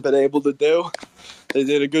Jags have been able to do. They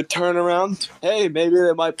did a good turnaround. Hey, maybe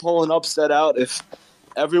they might pull an upset out if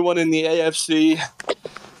everyone in the AFC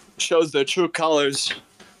shows their true colors,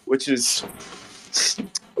 which is,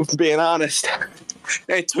 being honest,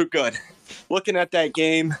 they ain't too good. Looking at that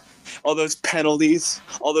game, all those penalties,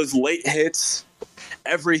 all those late hits,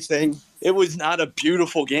 everything, it was not a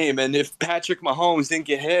beautiful game. And if Patrick Mahomes didn't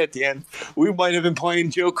get hit at the end, we might have been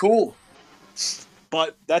playing Joe Cool.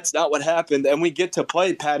 But that's not what happened, and we get to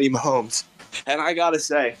play Patty Mahomes. And I got to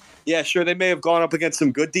say, yeah, sure, they may have gone up against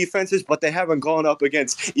some good defenses, but they haven't gone up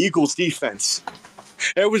against Eagles defense.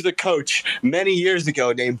 There was a coach many years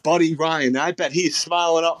ago named Buddy Ryan. I bet he's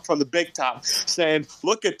smiling up from the big top saying,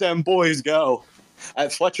 look at them boys go.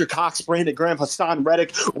 At Fletcher Cox, Brandon Graham, Hassan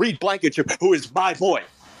Reddick, Reed Blankenship, who is my boy,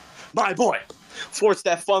 forced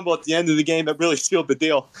that fumble at the end of the game that really sealed the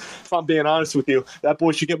deal. If I'm being honest with you, that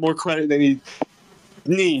boy should get more credit than he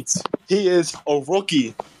needs. He is a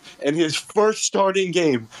rookie. In his first starting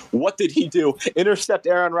game, what did he do? Intercept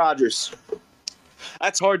Aaron Rodgers.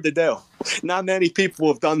 That's hard to do. Not many people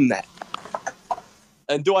have done that.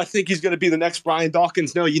 And do I think he's going to be the next Brian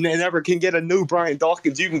Dawkins? No, you never can get a new Brian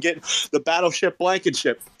Dawkins. You can get the Battleship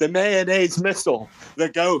Blankenship, the Mayonnaise Missile, the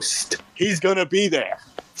Ghost. He's going to be there.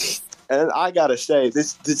 And I got to say,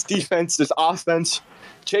 this defense, this offense,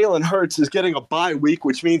 Jalen Hurts is getting a bye week,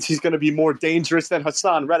 which means he's going to be more dangerous than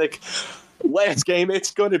Hassan Reddick. Last game,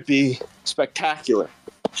 it's going to be spectacular.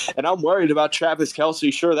 And I'm worried about Travis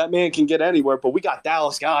Kelce. Sure, that man can get anywhere, but we got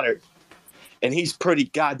Dallas Goedert. And he's pretty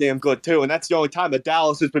goddamn good, too. And that's the only time that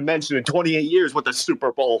Dallas has been mentioned in 28 years with the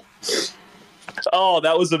Super Bowl. Oh,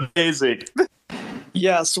 that was amazing.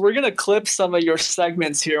 Yeah, so we're going to clip some of your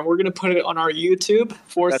segments here, and we're going to put it on our YouTube,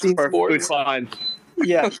 Four Scene Sports. Fine.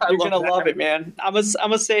 Yeah, you're going to love it, man. I'm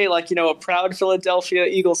gonna say, a proud Philadelphia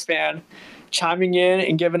Eagles fan chiming in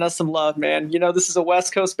and giving us some love, man. This is a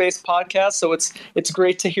West Coast-based podcast, so it's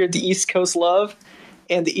great to hear the East Coast love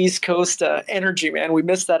and the East Coast energy, man. We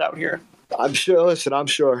miss that out here. I'm sure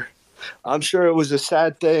it was a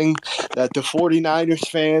sad thing that the 49ers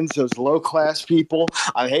fans, those low-class people,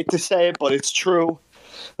 I hate to say it, but it's true,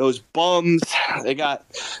 those bums, they got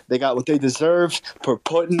what they deserve for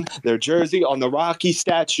putting their jersey on the Rocky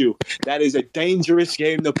statue. That is a dangerous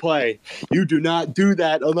game to play. You do not do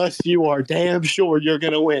that unless you are damn sure you're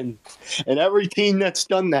going to win. And every team that's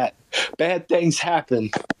done that, bad things happen.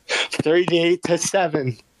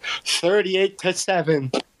 38-7.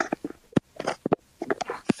 38-7.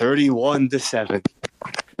 31-7.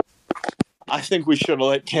 I think we should have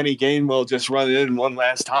let Kenny Gainwell just run it in one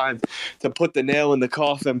last time to put the nail in the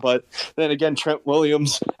coffin. But then again, Trent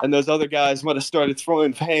Williams and those other guys might have started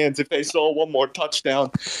throwing hands if they saw one more touchdown.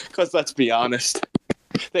 Because let's be honest,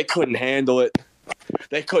 they couldn't handle it.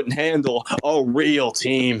 They couldn't handle a real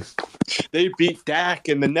team. They beat Dak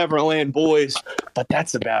and the Neverland Boys, but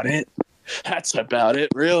that's about it. That's about it,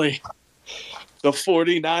 really. The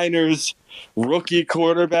 49ers rookie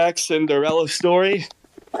quarterback Cinderella story.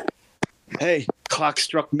 Hey, clock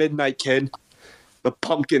struck midnight, kid. The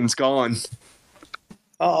pumpkin's gone.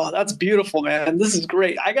 Oh, that's beautiful, man. This is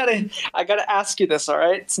great. I gotta ask you this. All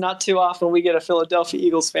right, it's not too often we get a Philadelphia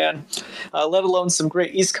Eagles fan, let alone some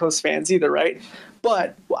great East Coast fans either, right?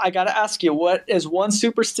 But I gotta ask you, what is one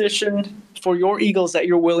superstition for your Eagles that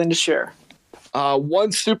you're willing to share?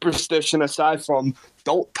 One superstition aside from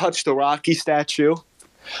don't touch the Rocky statue.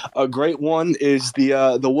 A great one is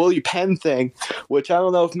the Willie Penn thing, which I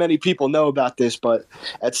don't know if many people know about this, but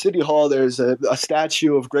at City Hall there's a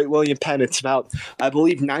statue of Great William Penn. It's about, I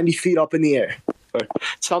believe, 90 feet up in the air, or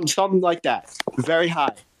something like that, very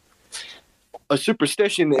high. A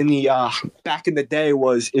superstition in the back in the day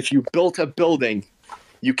was if you built a building,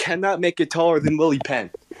 you cannot make it taller than Willie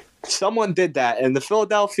Penn. Someone did that, and the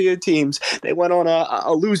Philadelphia teams, they went on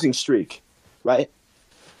a losing streak, right?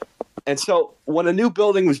 And so when a new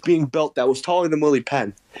building was being built that was taller than Willie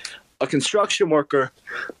Penn, a construction worker,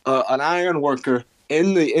 an iron worker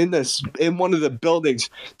in one of the buildings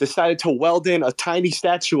decided to weld in a tiny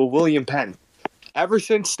statue of William Penn. Ever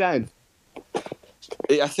since then,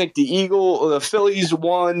 I think the Phillies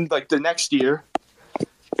won like the next year.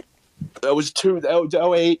 That was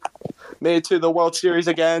 2008, made it to the World Series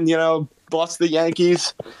again, lost the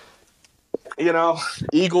Yankees.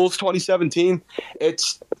 Eagles 2017.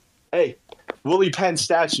 Hey, Willie Penn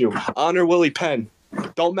statue. Honor Willie Penn.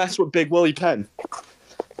 Don't mess with Big Willie Penn,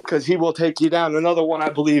 because he will take you down. Another one I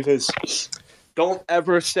believe is don't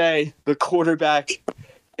ever say the quarterback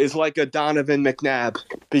is like a Donovan McNabb,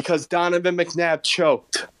 because Donovan McNabb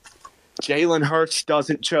choked. Jalen Hurts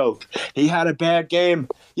doesn't choke. He had a bad game.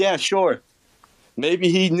 Yeah, sure. Maybe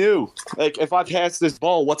he knew. Like, if I pass this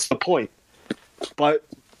ball, what's the point? But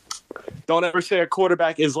don't ever say a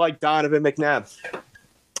quarterback is like Donovan McNabb.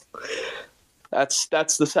 That's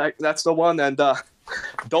the one. And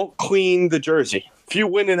don't clean the jersey. If you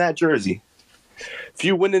win in that jersey,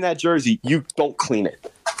 you don't clean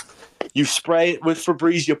it. You spray it with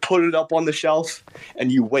Febreze, you put it up on the shelf,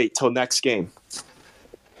 and you wait till next game.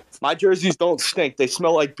 My jerseys don't stink. They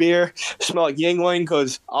smell like beer, smell like Yingling,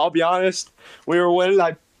 because I'll be honest, we were winning.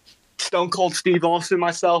 I Stone Cold Steve Austin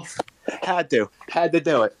myself. Had to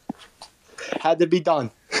do it. Had to be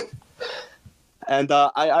done. And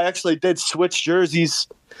I actually did switch jerseys,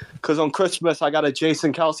 because on Christmas I got a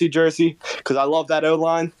Jason Kelce jersey, because I love that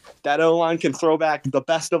O-line. That O-line can throw back the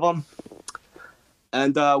best of them.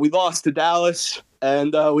 And we lost to Dallas,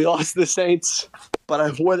 and we lost to the Saints. But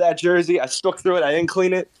I wore that jersey. I stuck through it. I didn't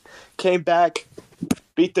clean it. Came back,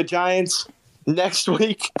 beat the Giants. Next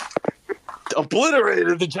week,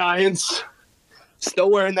 obliterated the Giants. Still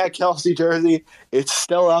wearing that Kelce jersey. It's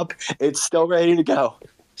still up. It's still ready to go.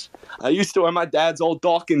 I used to wear my dad's old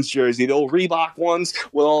Dawkins jersey, the old Reebok ones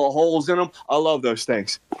with all the holes in them. I love those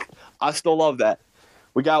things. I still love that.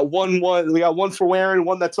 We got one. We got one for wearing,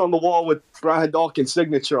 one that's on the wall with Brian Dawkins'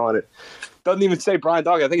 signature on it. Doesn't even say Brian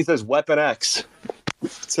Dawkins. I think it says Weapon X.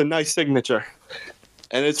 It's a nice signature.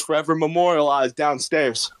 And it's forever memorialized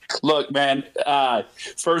downstairs. Look, man,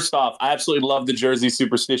 first off, I absolutely love the jersey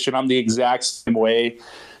superstition. I'm the exact same way.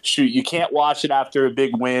 Shoot, you can't watch it after a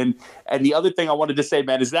big win. And the other thing I wanted to say,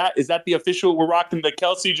 man, is that the official? We're rocking the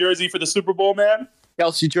Kelce jersey for the Super Bowl, man?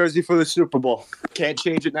 Kelce jersey for the Super Bowl. Can't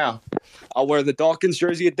change it now. I'll wear the Dawkins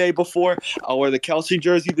jersey a day before. I'll wear the Kelce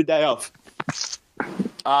jersey the day of.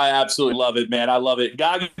 I absolutely love it, man. I love it.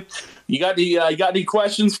 Gagan, you got any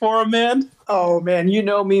questions for him, man? Oh, man, you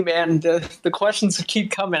know me, man. The questions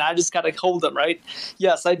keep coming. I just got to hold them, right?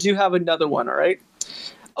 Yes, I do have another one, all right?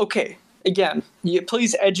 Okay, again,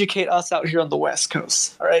 please educate us out here on the West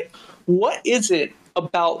Coast, all right? What is it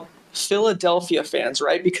about Philadelphia fans,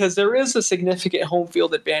 right? Because there is a significant home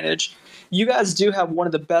field advantage. You guys do have one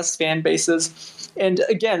of the best fan bases. And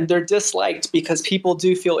again, they're disliked because people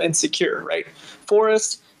do feel insecure, right?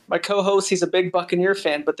 Forrest, my co-host, he's a big Buccaneer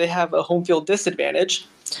fan, but they have a home field disadvantage.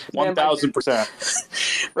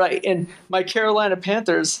 1,000%. Right. And my Carolina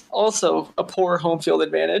Panthers, also a poor home field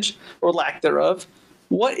advantage, or lack thereof.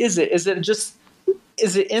 What is it? Is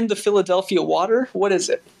it in the Philadelphia water? What is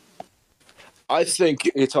it? I think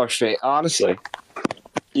it's our fate, honestly.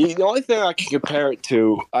 The only thing I can compare it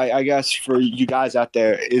to, I guess, for you guys out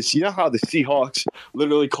there is, you know how the Seahawks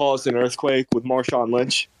literally caused an earthquake with Marshawn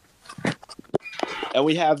Lynch? And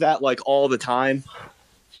we have that, like, all the time.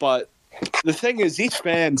 But the thing is, these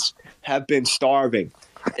fans have been starving.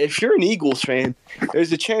 If you're an Eagles fan,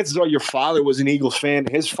 there's a chances are your father was an Eagles fan,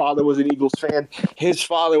 his father was an Eagles fan, his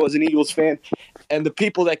father was an Eagles fan, and the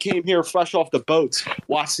people that came here fresh off the boats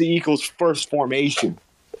watched the Eagles' first formation.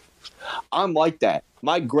 I'm like that.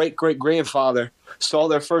 My great-great-grandfather saw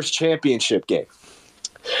their first championship game.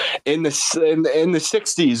 In the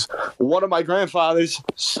 60s, one of my grandfathers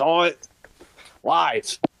saw it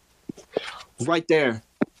live. Right there.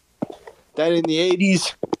 Then in the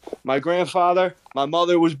 80s, my grandfather, my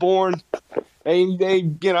mother was born. They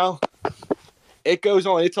it goes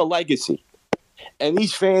on. It's a legacy. And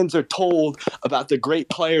these fans are told about the great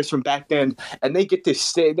players from back then, and they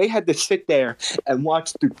had to sit there and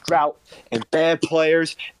watch the drought and bad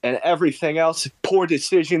players and everything else, poor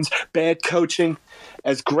decisions, bad coaching,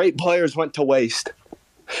 as great players went to waste.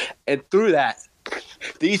 And through that,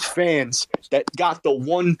 these fans that got the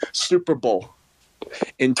one Super Bowl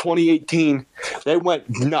in 2018, they went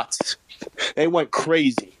nuts. They went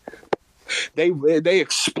crazy. They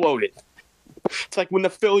exploded. It's like when the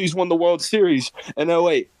Phillies won the World Series in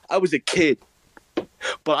 08. I was a kid,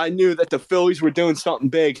 but I knew that the Phillies were doing something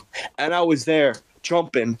big, and I was there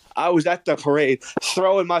jumping. I was at the parade,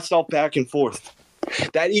 throwing myself back and forth.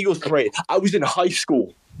 That Eagles parade, I was in high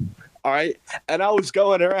school, all right? And I was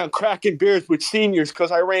going around cracking beers with seniors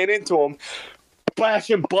because I ran into them,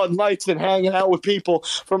 flashing Bud Lights and hanging out with people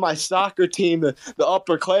from my soccer team, the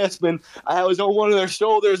upperclassmen. I was on one of their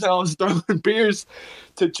shoulders, and I was throwing beers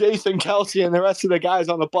to Jason Kelsey and the rest of the guys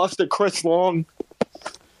on the bus to Chris Long.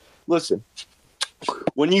 Listen,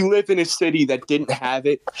 when you live in a city that didn't have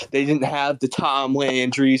it, they didn't have the Tom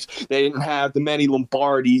Landrys, they didn't have the many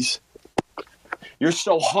Lombardis, you're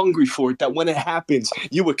so hungry for it that when it happens,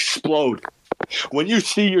 you explode. When you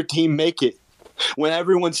see your team make it, when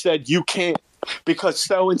everyone said you can't, because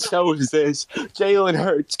so-and-so is this. Jalen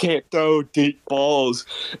Hurts can't throw deep balls.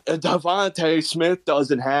 Devontae Smith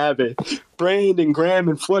doesn't have it. Brandon Graham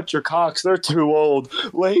and Fletcher Cox, they're too old.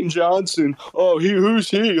 Lane Johnson, who's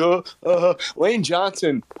he? Lane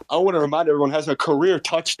Johnson, I want to remind everyone, has a career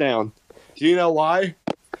touchdown. Do you know why?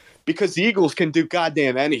 Because the Eagles can do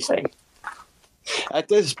goddamn anything. At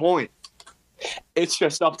this point, it's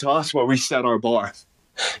just up to us where we set our bar.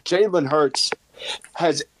 Jalen Hurts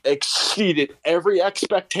has exceeded every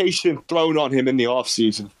expectation thrown on him in the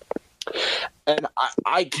offseason. And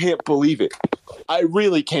I can't believe it. I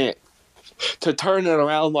really can't. To turn it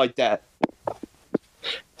around like that.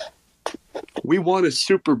 We won a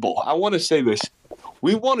Super Bowl. I want to say this.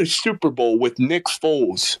 We won a Super Bowl with Nick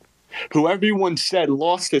Foles, who everyone said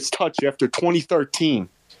lost his touch after 2013.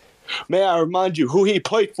 May I remind you who he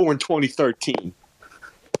played for in 2013?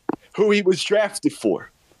 Who he was drafted for?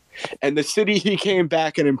 And the city he came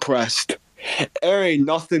back and impressed. There ain't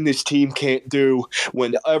nothing this team can't do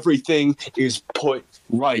when everything is put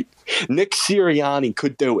right. Nick Sirianni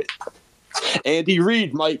could do it. Andy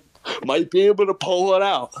Reid might be able to pull it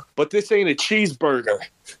out. But this ain't a cheeseburger.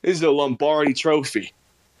 This is a Lombardi trophy.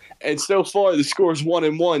 And so far, the score's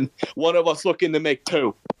 1-1. One of us looking to make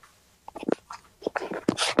 2.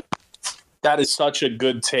 That is such a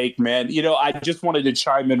good take, man. I just wanted to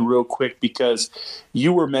chime in real quick because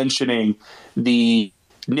you were mentioning the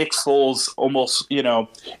Nick Foles almost,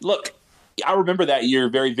 look, I remember that year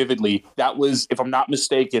very vividly. That was, if I'm not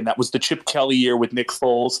mistaken, that was the Chip Kelly year with Nick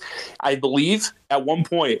Foles. I believe at one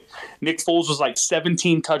point, Nick Foles was like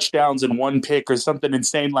 17 touchdowns and 1 pick or something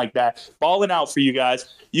insane like that. Balling out for you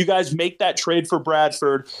guys. You guys make that trade for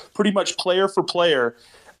Bradford pretty much player for player.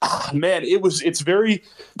 Man, it's very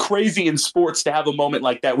crazy in sports to have a moment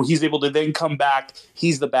like that where he's able to then come back.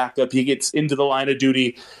 He's the backup. He gets into the line of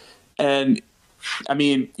duty. And I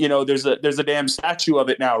mean, there's a damn statue of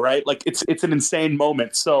it now, right? Like it's an insane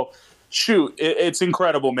moment. So shoot, it's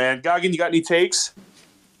incredible, man. Gagan, you got any takes?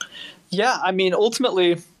 Yeah, I mean,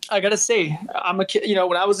 ultimately, I got to say, I'm a kid,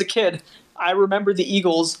 when I was a kid, I remember the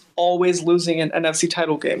Eagles always losing in NFC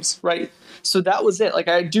title games, right? So that was it. Like,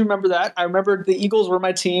 I do remember that. I remember the Eagles were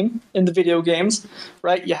my team in the video games,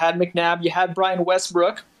 right? You had McNabb, you had Brian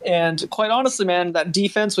Westbrook, and quite honestly, man, that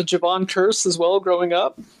defense with Javon Curse as well growing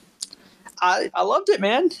up, I loved it,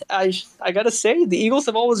 man. I got to say, the Eagles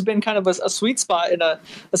have always been kind of a sweet spot and a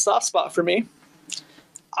soft spot for me.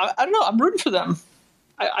 I don't know. I'm rooting for them.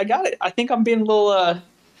 I got it. I think I'm being a little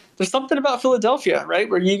there's something about Philadelphia, right,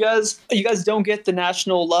 where you guys don't get the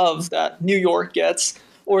national love that New York gets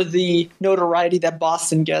or the notoriety that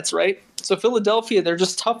Boston gets, right? So Philadelphia, they're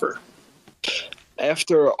just tougher.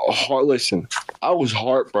 Listen, I was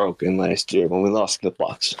heartbroken last year when we lost to the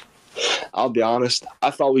Bucs. I'll be honest,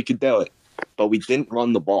 I thought we could do it, but we didn't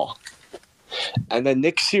run the ball. And then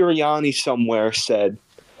Nick Sirianni somewhere said,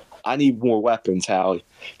 I need more weapons, Howie.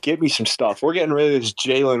 Give me some stuff. We're getting rid of this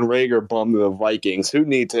Jalen Reagor bum to the Vikings. Who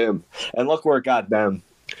needs him? And look where it got them.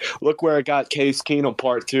 Look where it got Case Keenum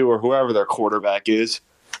Part 2 or whoever their quarterback is.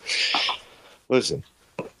 Listen,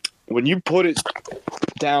 when you put it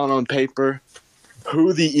down on paper,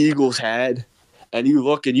 who the Eagles had, and you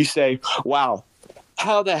look and you say, wow,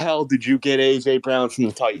 how the hell did you get A.J. Brown from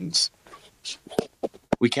the Titans?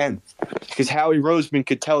 We can. Because Howie Roseman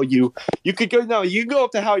could tell you, you could go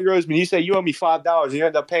up to Howie Roseman, you say, you owe me $5, and you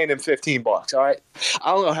end up paying him $15, all right?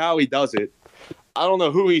 I don't know how he does it. I don't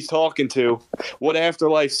know who he's talking to, what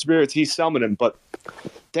afterlife spirits he's summoning, but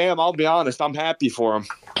damn, I'll be honest, I'm happy for him.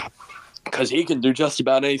 Because he can do just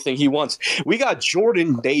about anything he wants. We got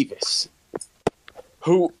Jordan Davis,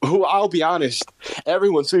 who I'll be honest,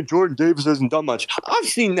 everyone said Jordan Davis hasn't done much. I've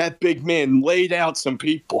seen that big man laid out some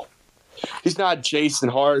people. He's not Jason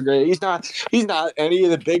Hargrave. He's not any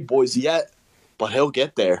of the big boys yet, but he'll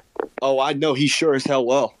get there. Oh, I know he sure as hell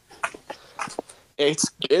will.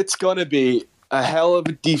 It's going to be a hell of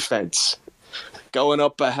a defense going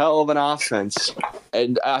up a hell of an offense.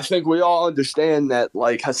 And I think we all understand that,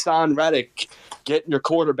 like, Hassan Reddick getting your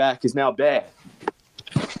quarterback is now bad.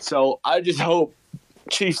 So I just hope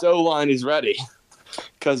Chiefs O-line is ready,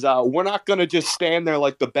 because we're not going to just stand there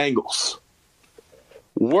like the Bengals.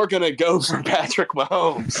 We're going to go for Patrick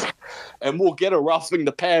Mahomes, and we'll get a roughing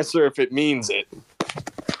the passer if it means it.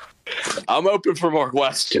 I'm open for more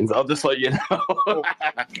questions. I'll just let you know.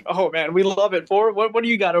 Oh man, we love it. Forr, what do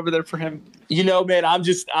you got over there for him? You know, man, I'm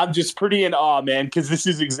just pretty in awe, man, because this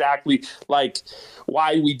is exactly like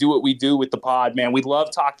why we do what we do with the pod, man. We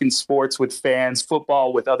love talking sports with fans,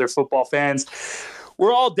 football with other football fans.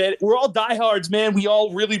 We're all diehards, man. We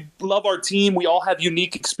all really love our team. We all have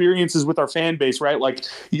unique experiences with our fan base, right? Like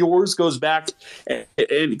yours goes back and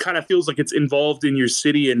it kind of feels like it's involved in your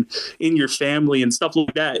city and in your family and stuff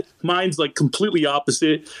like that. Mine's like completely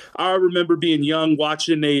opposite. I remember being young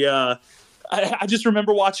watching I just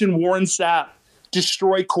remember watching Warren Sapp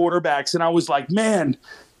destroy quarterbacks, and I was like, man,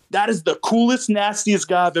 that is the coolest, nastiest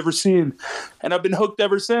guy I've ever seen. And I've been hooked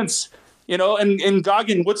ever since. You know, and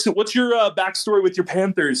Gagan, what's your backstory with your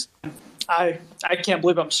Panthers? I can't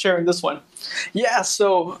believe I'm sharing this one. Yeah,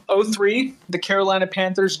 so 2003, the Carolina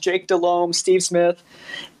Panthers, Jake Delhomme, Steve Smith.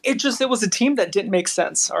 It was a team that didn't make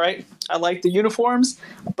sense, all right? I liked the uniforms,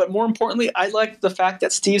 but more importantly, I liked the fact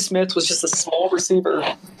that Steve Smith was just a small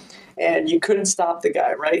receiver, and you couldn't stop the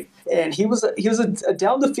guy, right? And he was a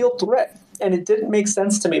down-the-field threat, and it didn't make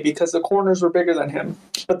sense to me because the corners were bigger than him,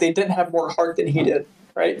 but they didn't have more heart than he did.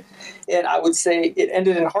 Right, and I would say it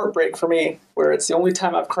ended in heartbreak for me, where it's the only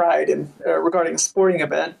time I've cried regarding a sporting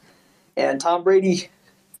event. And Tom Brady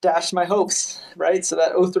dashed my hopes, right? So that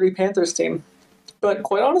 2003 Panthers team. But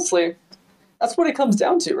quite honestly, that's what it comes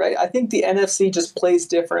down to, right? I think the NFC just plays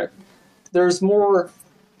different. There's more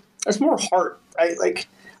heart, right? Like,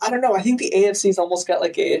 I don't know. I think the AFC's almost got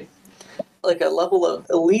like a level of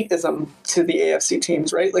elitism to the AFC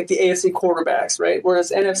teams, right? Like the AFC quarterbacks, right?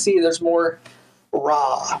 Whereas NFC, there's more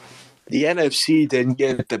raw. The NFC didn't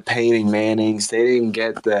get the Payton Mannings. They didn't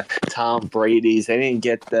get the Tom Brady's. They didn't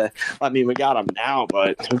get we got them now,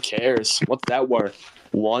 but who cares? What's that worth?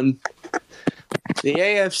 One. The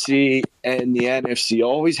AFC and the NFC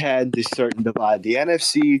always had this certain divide. The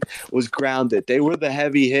NFC was grounded. They were the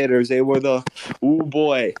heavy hitters. They were the, ooh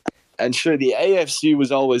boy. And sure, the AFC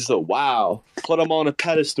was always the, wow, put them on a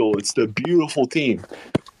pedestal. It's the beautiful team.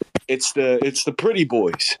 It's the pretty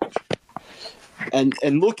boys. And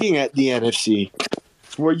looking at the NFC,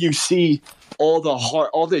 where you see all the heart,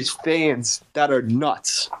 all these fans that are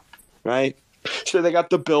nuts, right? Sure, they got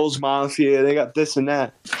the Bills Mafia, they got this and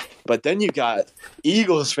that. But then you got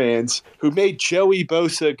Eagles fans who made Joey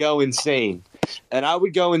Bosa go insane. And I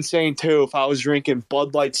would go insane, too, if I was drinking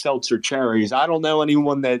Bud Light Seltzer Cherries. I don't know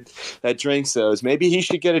anyone that drinks those. Maybe he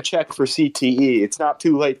should get a check for CTE. It's not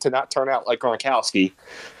too late to not turn out like Gronkowski.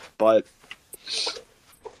 But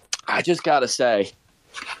I just got to say,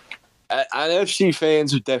 NFC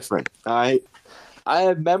fans are different, all right? I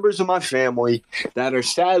have members of my family that are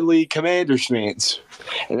sadly Commanders fans,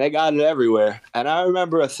 and they got it everywhere. And I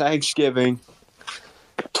remember a Thanksgiving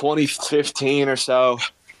 2015 or so.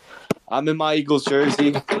 I'm in my Eagles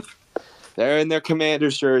jersey. They're in their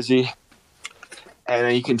Commanders jersey.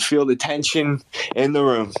 And you can feel the tension in the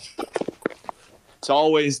room. It's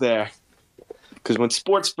always there. Because when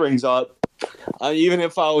sports brings up, even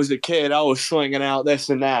if I was a kid, I was slinging out this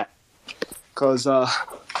and that. Because,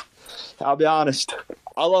 I'll be honest,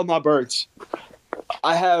 I love my birds.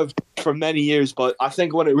 I have for many years, but I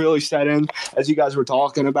think when it really set in, as you guys were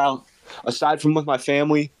talking about, aside from with my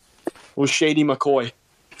family, was Shady McCoy.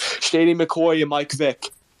 Shady McCoy and Mike Vick.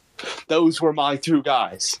 Those were my two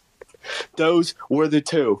guys. Those were the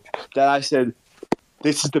two that I said,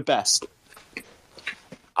 this is the best.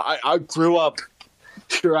 I grew up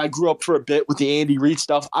for a bit with the Andy Reid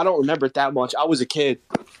stuff. I don't remember it that much. I was a kid.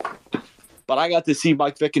 But I got to see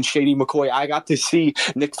Mike Vick and Shady McCoy. I got to see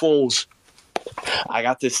Nick Foles. I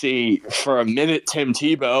got to see, for a minute, Tim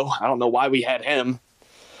Tebow. I don't know why we had him.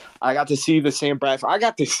 I got to see the Sam Bradford. I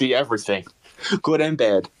got to see everything, good and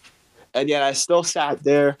bad. And yet I still sat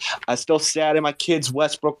there. I still sat in my kid's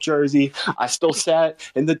Westbrook jersey. I still sat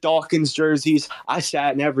in the Dawkins jerseys. I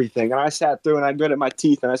sat in everything. And I sat through and I gritted my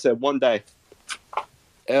teeth and I said, one day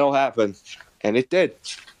it'll happen. And it did.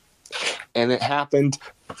 And it happened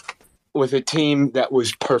with a team that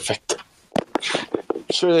was perfect.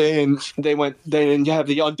 Sure, they didn't have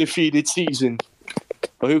the undefeated season.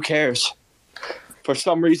 But who cares? For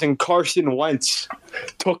some reason, Carson Wentz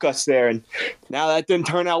took us there, and now that didn't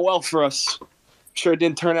turn out well for us. Sure, it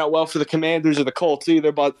didn't turn out well for the Commanders or the Colts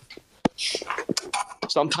either, but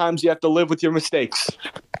sometimes you have to live with your mistakes.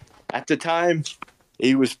 At the time,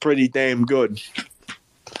 he was pretty damn good.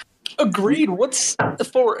 Agreed. What's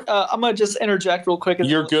for? I'm gonna just interject real quick.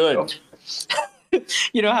 You're good.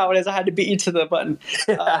 You know how it is. I had to beat you to the button.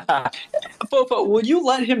 Fofo, will you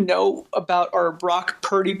let him know about our Brock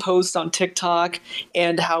Purdy post on TikTok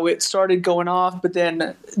and how it started going off, but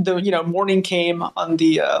then the morning came on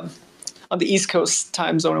the East Coast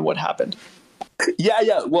time zone and what happened?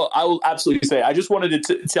 Yeah. Well, I will absolutely say, I just wanted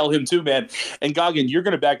to tell him too, man. And Gagan, you're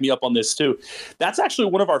going to back me up on this too. That's actually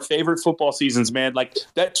one of our favorite football seasons, man. Like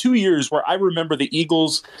that 2 years where I remember the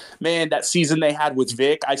Eagles, man, that season they had with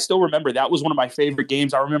Vic. I still remember that was one of my favorite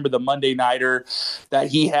games. I remember the Monday nighter that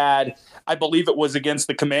he had. I believe it was against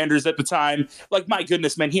the Commanders at the time. Like, my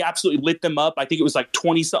goodness, man, he absolutely lit them up. I think it was like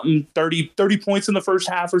 20-something, 30 points in the first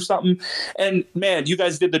half or something. And, man, you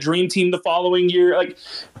guys did the dream team the following year. Like,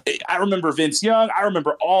 I remember Vince Young. I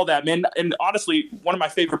remember all that, man. And honestly, one of my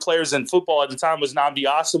favorite players in football at the time was Nnamdi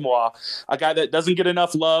Asomugha, a guy that doesn't get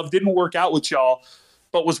enough love, didn't work out with y'all,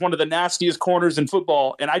 but was one of the nastiest corners in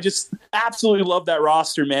football. And I just absolutely love that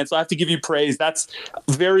roster, man. So I have to give you praise. That's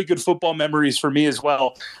very good football memories for me as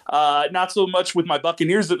well. Not so much with my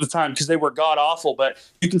Buccaneers at the time because they were god-awful, but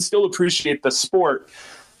you can still appreciate the sport.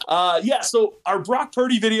 So our Brock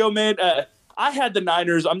Purdy video, man, I had the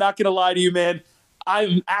Niners. I'm not going to lie to you, man.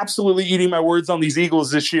 I'm absolutely eating my words on these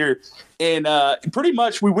Eagles this year. And pretty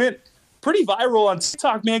much we went pretty viral on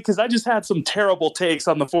TikTok, man, because I just had some terrible takes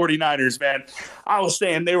on the 49ers, man. I was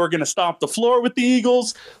saying they were going to stomp the floor with the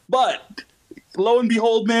Eagles, but lo and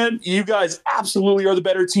behold, man, you guys absolutely are the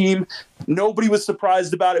better team. Nobody was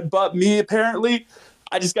surprised about it but me, apparently.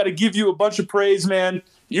 I just got to give you a bunch of praise, man.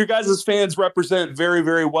 Your guys' fans represent very,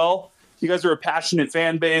 very well. You guys are a passionate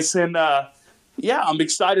fan base, and I'm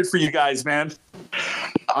excited for you guys, man.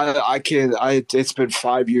 It's been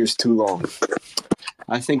 5 years too long.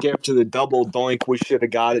 I think after the double doink, we should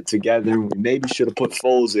have got it together. We maybe should have put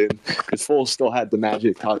Foles in because Foles still had the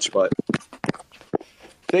magic touch, but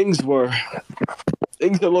things are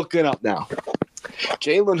looking up now.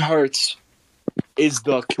 Jalen Hurts is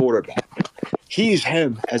the quarterback. He's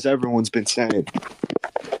him, as everyone's been saying.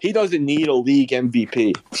 He doesn't need a league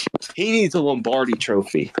MVP. He needs a Lombardi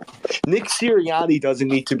trophy. Nick Sirianni doesn't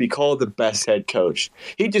need to be called the best head coach.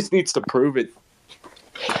 He just needs to prove it.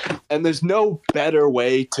 And there's no better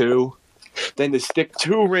way than to stick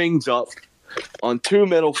 2 rings up on 2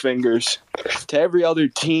 middle fingers to every other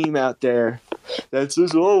team out there that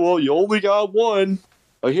says, oh, well, you only got 1.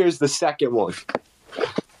 Oh, here's the second one.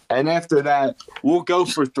 And after that, we'll go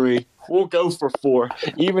for 3. We'll go for 4.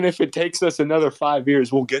 Even if it takes us another 5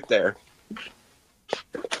 years, we'll get there.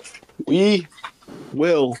 We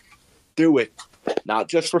will do it. Not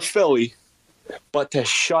just for Philly, but to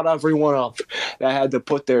shut everyone up that had to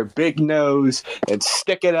put their big nose and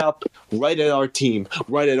stick it up right at our team,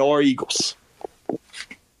 right at our Eagles.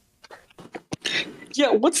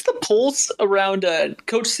 Yeah, what's the pulse around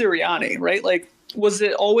Coach Sirianni, right? Like, was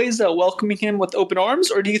it always welcoming him with open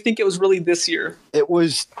arms, or do you think it was really this year? It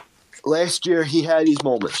was last year he had these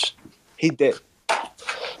moments. He did.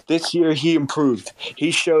 This year he improved.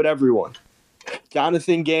 He showed everyone.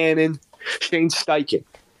 Jonathan Gannon, Shane Steichen.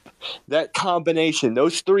 That combination,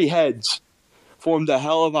 those 3 heads, formed a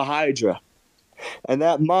hell of a hydra. And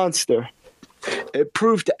that monster, it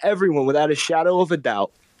proved to everyone without a shadow of a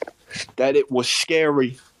doubt that it was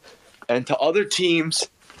scary. And to other teams,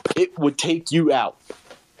 it would take you out.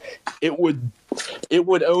 It would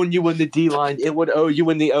own you in the D-line. It would own you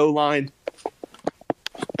in the O-line.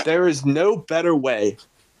 There is no better way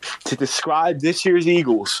to describe this year's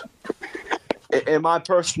Eagles, in my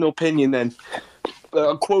personal opinion, than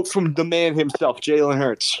a quote from the man himself, Jalen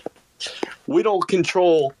Hurts. We don't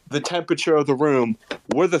control the temperature of the room.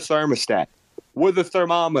 We're the thermostat. We're the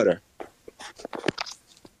thermometer.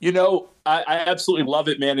 You know, I absolutely love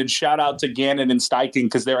it, man. And shout out to Gannon and Steichen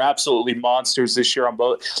because they're absolutely monsters this year on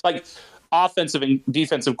both. Like, offensive and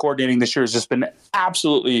defensive coordinating this year has just been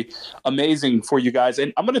absolutely amazing for you guys.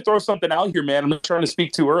 And I'm going to throw something out here, man. I'm not trying to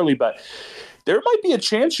speak too early, but there might be a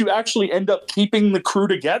chance you actually end up keeping the crew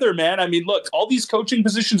together, man. I mean, look, all these coaching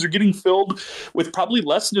positions are getting filled with probably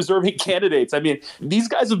less deserving candidates. I mean, these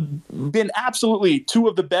guys have been absolutely two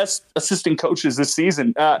of the best assistant coaches this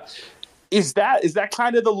season. Is that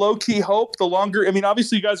kind of the low-key hope? The longer, I mean,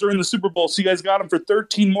 obviously you guys are in the Super Bowl, so you guys got them for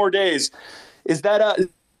 13 more days. Is that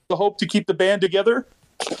the hope to keep the band together?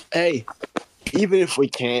 Hey, even if we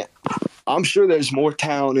can't, I'm sure there's more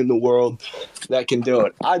talent in the world that can do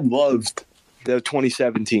it. I loved the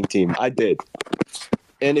 2017 team. I did.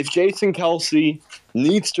 And if Jason Kelsey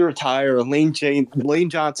needs to retire or Lane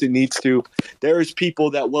Johnson needs to, there is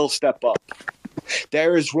people that will step up.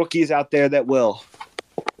 There is rookies out there that will.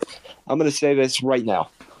 I'm going to say this right now.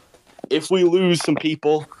 If we lose some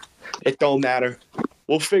people, it don't matter.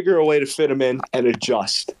 We'll figure a way to fit them in and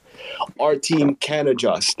adjust. Our team can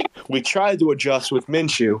adjust. We tried to adjust with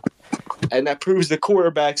Minshew, and that proves the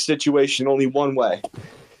quarterback situation only one way.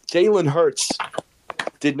 Jalen Hurts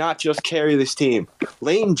did not just carry this team.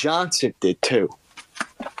 Lane Johnson did too.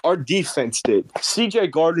 Our defense did. C.J.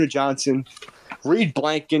 Gardner-Johnson, Reed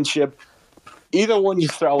Blankenship, either one you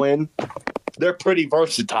throw in, they're pretty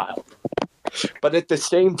versatile. But at the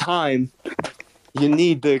same time, you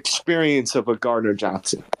need the experience of a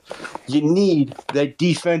Gardner-Johnson. You need that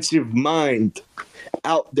defensive mind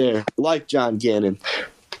out there like John Gannon.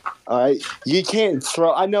 All right, you can't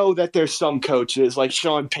throw. I know that there's some coaches like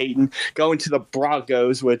Sean Payton going to the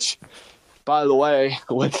Broncos, which, by the way,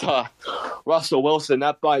 with Russell Wilson,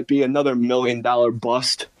 that might be another $1 million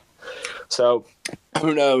bust. So,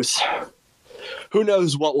 who knows? Who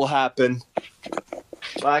knows what will happen?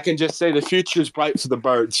 But I can just say the future is bright for the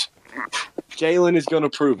Birds. Jalen is going to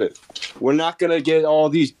prove it. We're not going to get all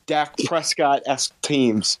these Dak Prescott-esque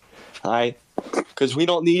teams, all right? Because we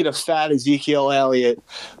don't need a fat Ezekiel Elliott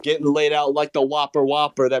getting laid out like the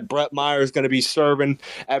Whopper that Brett Meyer is going to be serving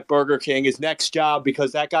at Burger King, his next job,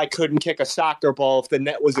 because that guy couldn't kick a soccer ball if the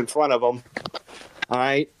net was in front of him. All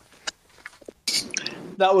right?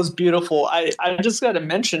 That was beautiful. I just got to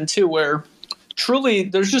mention, too, where truly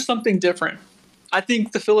there's just something different. I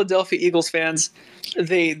think the Philadelphia Eagles fans,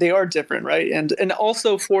 they are different, right? And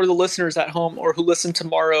also for the listeners at home or who listen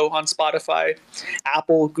tomorrow on Spotify,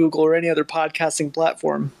 Apple, Google, or any other podcasting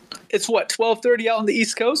platform, it's what, 12:30 out on the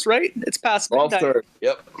East Coast, right? It's past midnight. 12:30,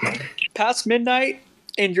 yep. Past midnight,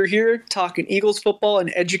 and you're here talking Eagles football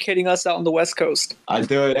and educating us out on the West Coast. I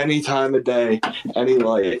do it any time of day, any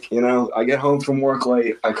light. You know, I get home from work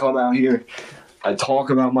late. I come out here. I talk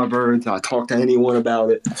about my Birds. I talk to anyone about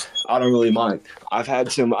it. I don't really mind. I've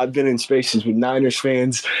been in spaces with Niners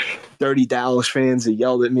fans, dirty Dallas fans that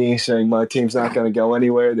yelled at me saying my team's not going to go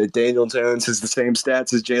anywhere, that Daniel Jones has the same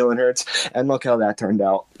stats as Jalen Hurts, and look how that turned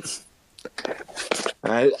out.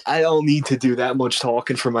 I don't need to do that much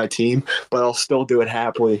talking for my team, but I'll still do it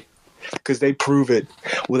happily because they prove it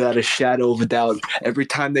without a shadow of a doubt. Every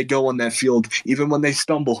time they go on that field, even when they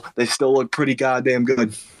stumble, they still look pretty goddamn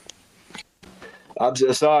good. I'm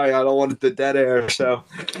just sorry. I don't want the dead air. So,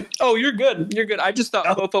 oh, you're good. You're good. I just thought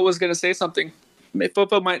Fofo was going to say something.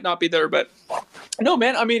 Fofo might not be there, but no,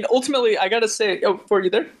 man. I mean, ultimately, I got to say, were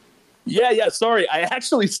you there? Yeah. Sorry. I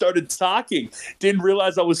actually started talking. Didn't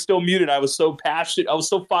realize I was still muted. I was so passionate. I was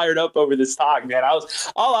so fired up over this talk, man.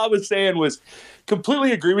 All I was saying was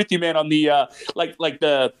completely agree with you, man, on the like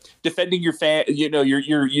the defending your fan. You know,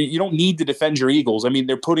 you don't need to defend your Eagles. I mean,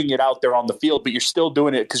 they're putting it out there on the field, but you're still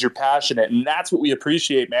doing it because you're passionate, and that's what we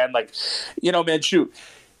appreciate, man. Like, you know, man, shoot.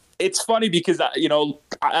 It's funny because, you know,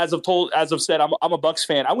 as I've said, I'm a Bucs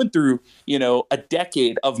fan. I went through, you know, a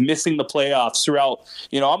decade of missing the playoffs throughout.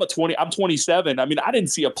 You know, I'm 27. I mean, I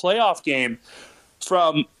didn't see a playoff game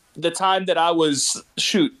from the time that I was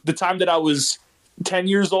 10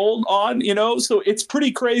 years old on, you know. So it's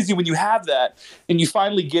pretty crazy when you have that and you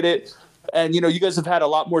finally get it. And, you know, you guys have had a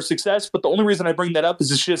lot more success, but the only reason I bring that up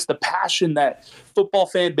is it's just the passion that football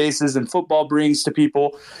fan bases and football brings to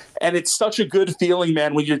people. And it's such a good feeling,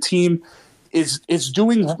 man, when your team is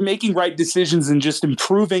making right decisions and just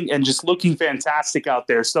improving and just looking fantastic out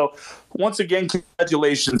there. So once again,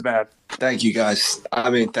 congratulations, man. Thank you, guys.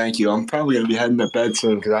 I mean, thank you. I'm probably going to be heading to bed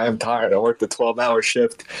soon because I am tired. I worked a 12-hour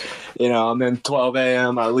shift. You know, I'm in 12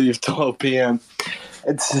 a.m. I leave 12 p.m.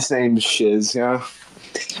 It's the same shiz, you know?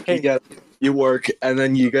 Hey. You work, and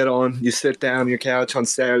then you get on, you sit down on your couch on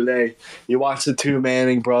Saturday, you watch the two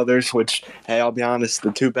Manning brothers, which, hey, I'll be honest,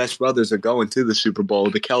 the two best brothers are going to the Super Bowl,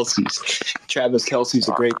 the Kelce's. Travis Kelce's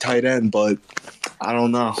a great tight end, but I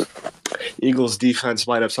don't know. Eagles defense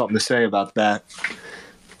might have something to say about that.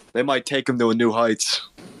 They might take him to a new heights.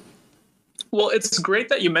 Well, it's great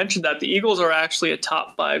that you mentioned that. The Eagles are actually a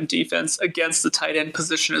top 5 defense against the tight end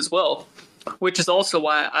position as well, which is also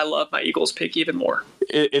why I love my Eagles pick even more.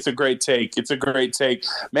 It's a great take. It's a great take.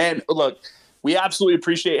 Man, look, we absolutely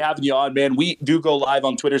appreciate having you on, man. We do go live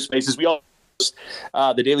on Twitter Spaces. We all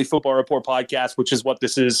the Daily Football Report podcast, which is what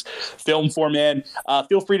this is filmed for, man.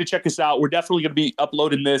 Feel free to check us out. We're definitely going to be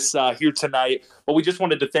uploading this here tonight, but we just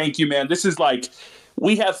wanted to thank you, man. This is like,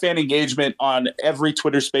 we have fan engagement on every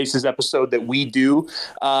Twitter Spaces episode that we do,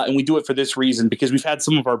 and we do it for this reason, because we've had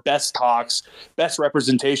some of our best talks, best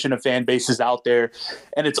representation of fan bases out there,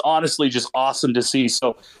 and it's honestly just awesome to see.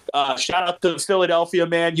 So shout out to Philadelphia,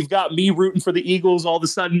 man. You've got me rooting for the Eagles all of a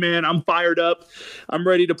sudden, man. I'm fired up. I'm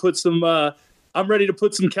ready to put some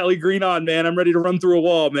Kelly Green on, man. I'm ready to run through a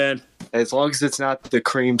wall, man. As long as it's not the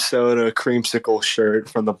cream soda creamsicle shirt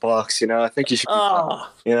from the Bucks, I think you should. I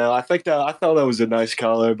thought that was a nice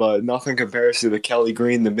color, but nothing compares to the Kelly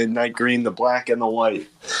Green, the midnight green, the black, and the white.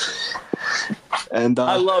 And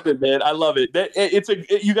I love it, man. I love it.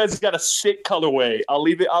 You guys got a sick colorway. I'll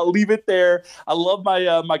leave it there. I love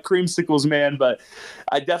my creamsicles, man, but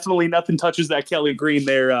I definitely, nothing touches that Kelly Green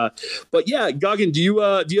there. But yeah, Gagan, do you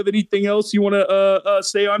have anything else you want to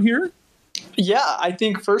say on here? Yeah, I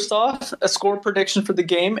think first off, a score prediction for the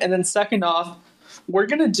game, and then second off, we're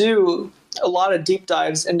going to do a lot of deep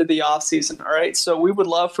dives into the offseason, all right? So we would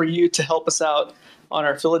love for you to help us out on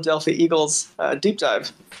our Philadelphia Eagles deep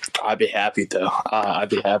dive. I'd be happy to. And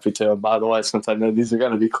by the way, since I know these are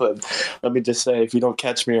going to be clipped, let me just say, if you don't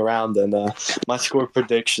catch me around, then my score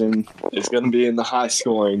prediction is going to be in the high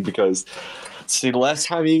scoring, because see, the last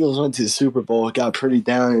time Eagles went to the Super Bowl, it got pretty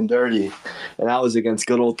down and dirty, and that was against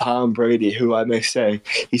good old Tom Brady, who I may say,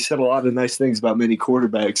 he said a lot of nice things about many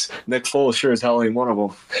quarterbacks. Nick Foles sure as hell ain't one of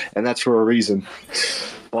them, and that's for a reason.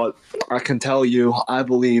 But I can tell you, I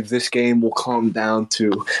believe this game will come down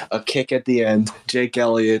to a kick at the end, Jake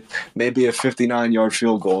Elliott, maybe a 59-yard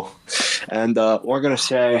field goal. And we're going to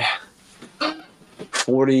say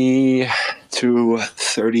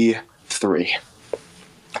 40-33.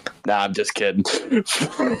 Nah, I'm just kidding.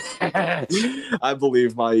 I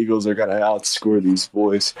believe my Eagles are going to outscore these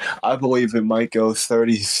boys. I believe it might go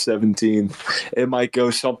 30-17. It might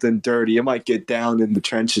go something dirty. It might get down in the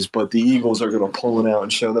trenches, but the Eagles are going to pull it out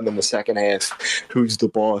and show them in the second half who's the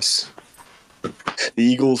boss. The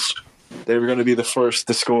Eagles, they were going to be the first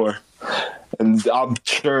to score. And I'm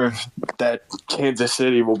sure that Kansas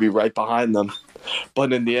City will be right behind them.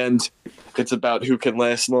 But in the end, it's about who can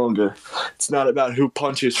last longer. It's not about who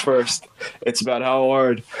punches first. It's about how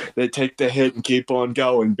hard they take the hit and keep on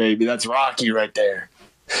going, baby. That's Rocky right there.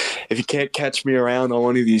 If you can't catch me around on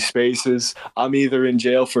one of these spaces, I'm either in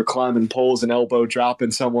jail for climbing poles and elbow dropping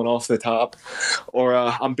someone off the top, or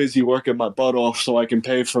I'm busy working my butt off so I can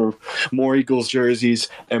pay for more Eagles jerseys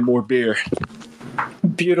and more beer.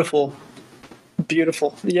 Beautiful.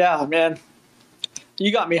 Beautiful. Yeah, man. You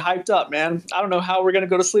got me hyped up, man. I don't know how we're going to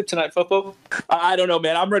go to sleep tonight, Fofo. I don't know,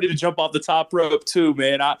 man. I'm ready to jump off the top rope too,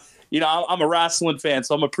 man. I'm a wrestling fan,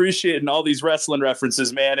 so I'm appreciating all these wrestling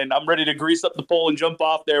references, man. And I'm ready to grease up the pole and jump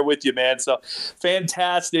off there with you, man. So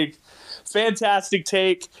fantastic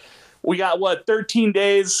take. We got 13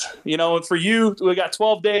 days, and for you, we got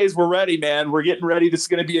 12 days. We're ready, man. We're getting ready. This is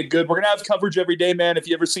going to be we're going to have coverage every day, man. If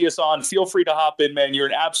you ever see us on, feel free to hop in, man. You're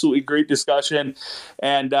an absolutely great discussion.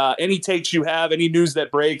 And any takes you have, any news that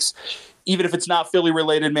breaks, even if it's not Philly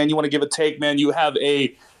related, man, you want to give a take, man, you have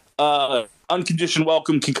a unconditioned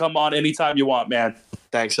welcome, can come on anytime you want, man.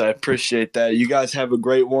 Thanks, I appreciate that. You guys have a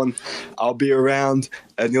great one. I'll be around,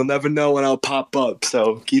 and you'll never know when I'll pop up.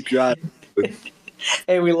 So keep your eye open.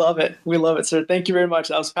 Hey, we love it. We love it, sir. Thank you very much.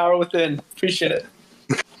 That was Power Within. Appreciate it.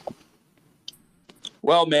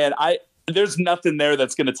 Well, man, there's nothing there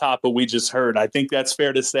that's going to top what we just heard. I think that's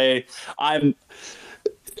fair to say. I'm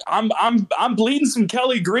bleeding some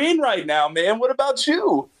Kelly Green right now, man. What about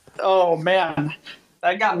you? Oh, man.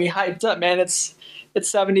 That got me hyped up, man. It's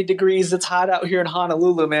 70 degrees. It's hot out here in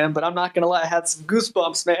Honolulu, man. But I'm not going to lie. I had some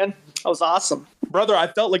goosebumps, man. That was awesome. Brother, I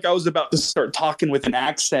felt like I was about to start talking with an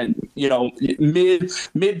accent,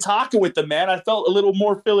 mid talking with the man. I felt a little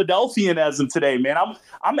more Philadelphianism today, man.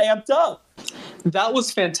 I'm amped up. That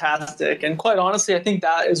was fantastic. And quite honestly, I think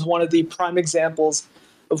that is one of the prime examples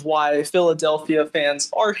of why Philadelphia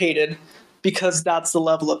fans are hated, because that's the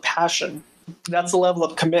level of passion. That's the level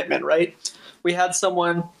of commitment, right? We had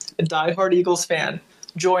someone, a diehard Eagles fan,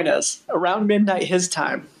 join us around midnight his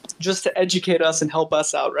time, just to educate us and help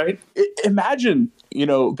us out, right? Imagine,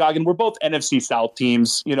 Gagan, we're both NFC South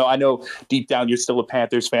teams. I know deep down you're still a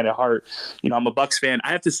Panthers fan at heart. I'm a Bucs fan.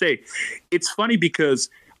 I have to say, it's funny because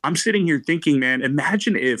I'm sitting here thinking, man,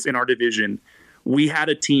 imagine if in our division we had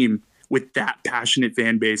a team with that passionate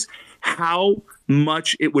fan base, how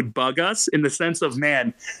much it would bug us in the sense of,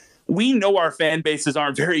 man, we know our fan bases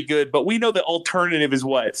aren't very good, but we know the alternative is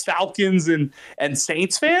what? Falcons and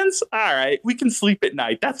Saints fans? All right, we can sleep at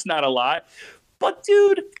night. That's not a lot. But,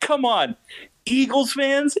 dude, come on. Eagles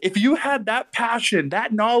fans, if you had that passion,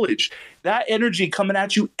 that knowledge, that energy coming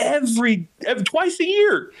at you every twice a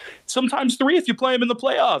year, sometimes 3 if you play them in the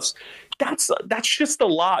playoffs, that's just a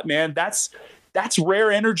lot, man. That's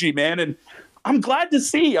rare energy, man. And I'm glad to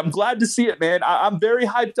see it, man. I'm very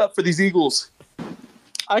hyped up for these Eagles.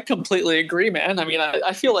 I completely agree, man. I mean,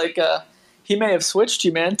 I feel like he may have switched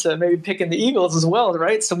you, man, to maybe picking the Eagles as well,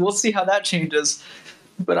 right? So we'll see how that changes.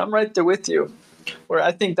 But I'm right there with you, where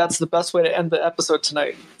I think that's the best way to end the episode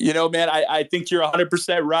tonight. You know, man, I think you're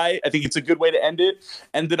 100% right. I think it's a good way to end it.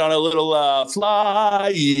 End it on a little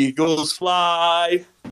fly, Eagles fly.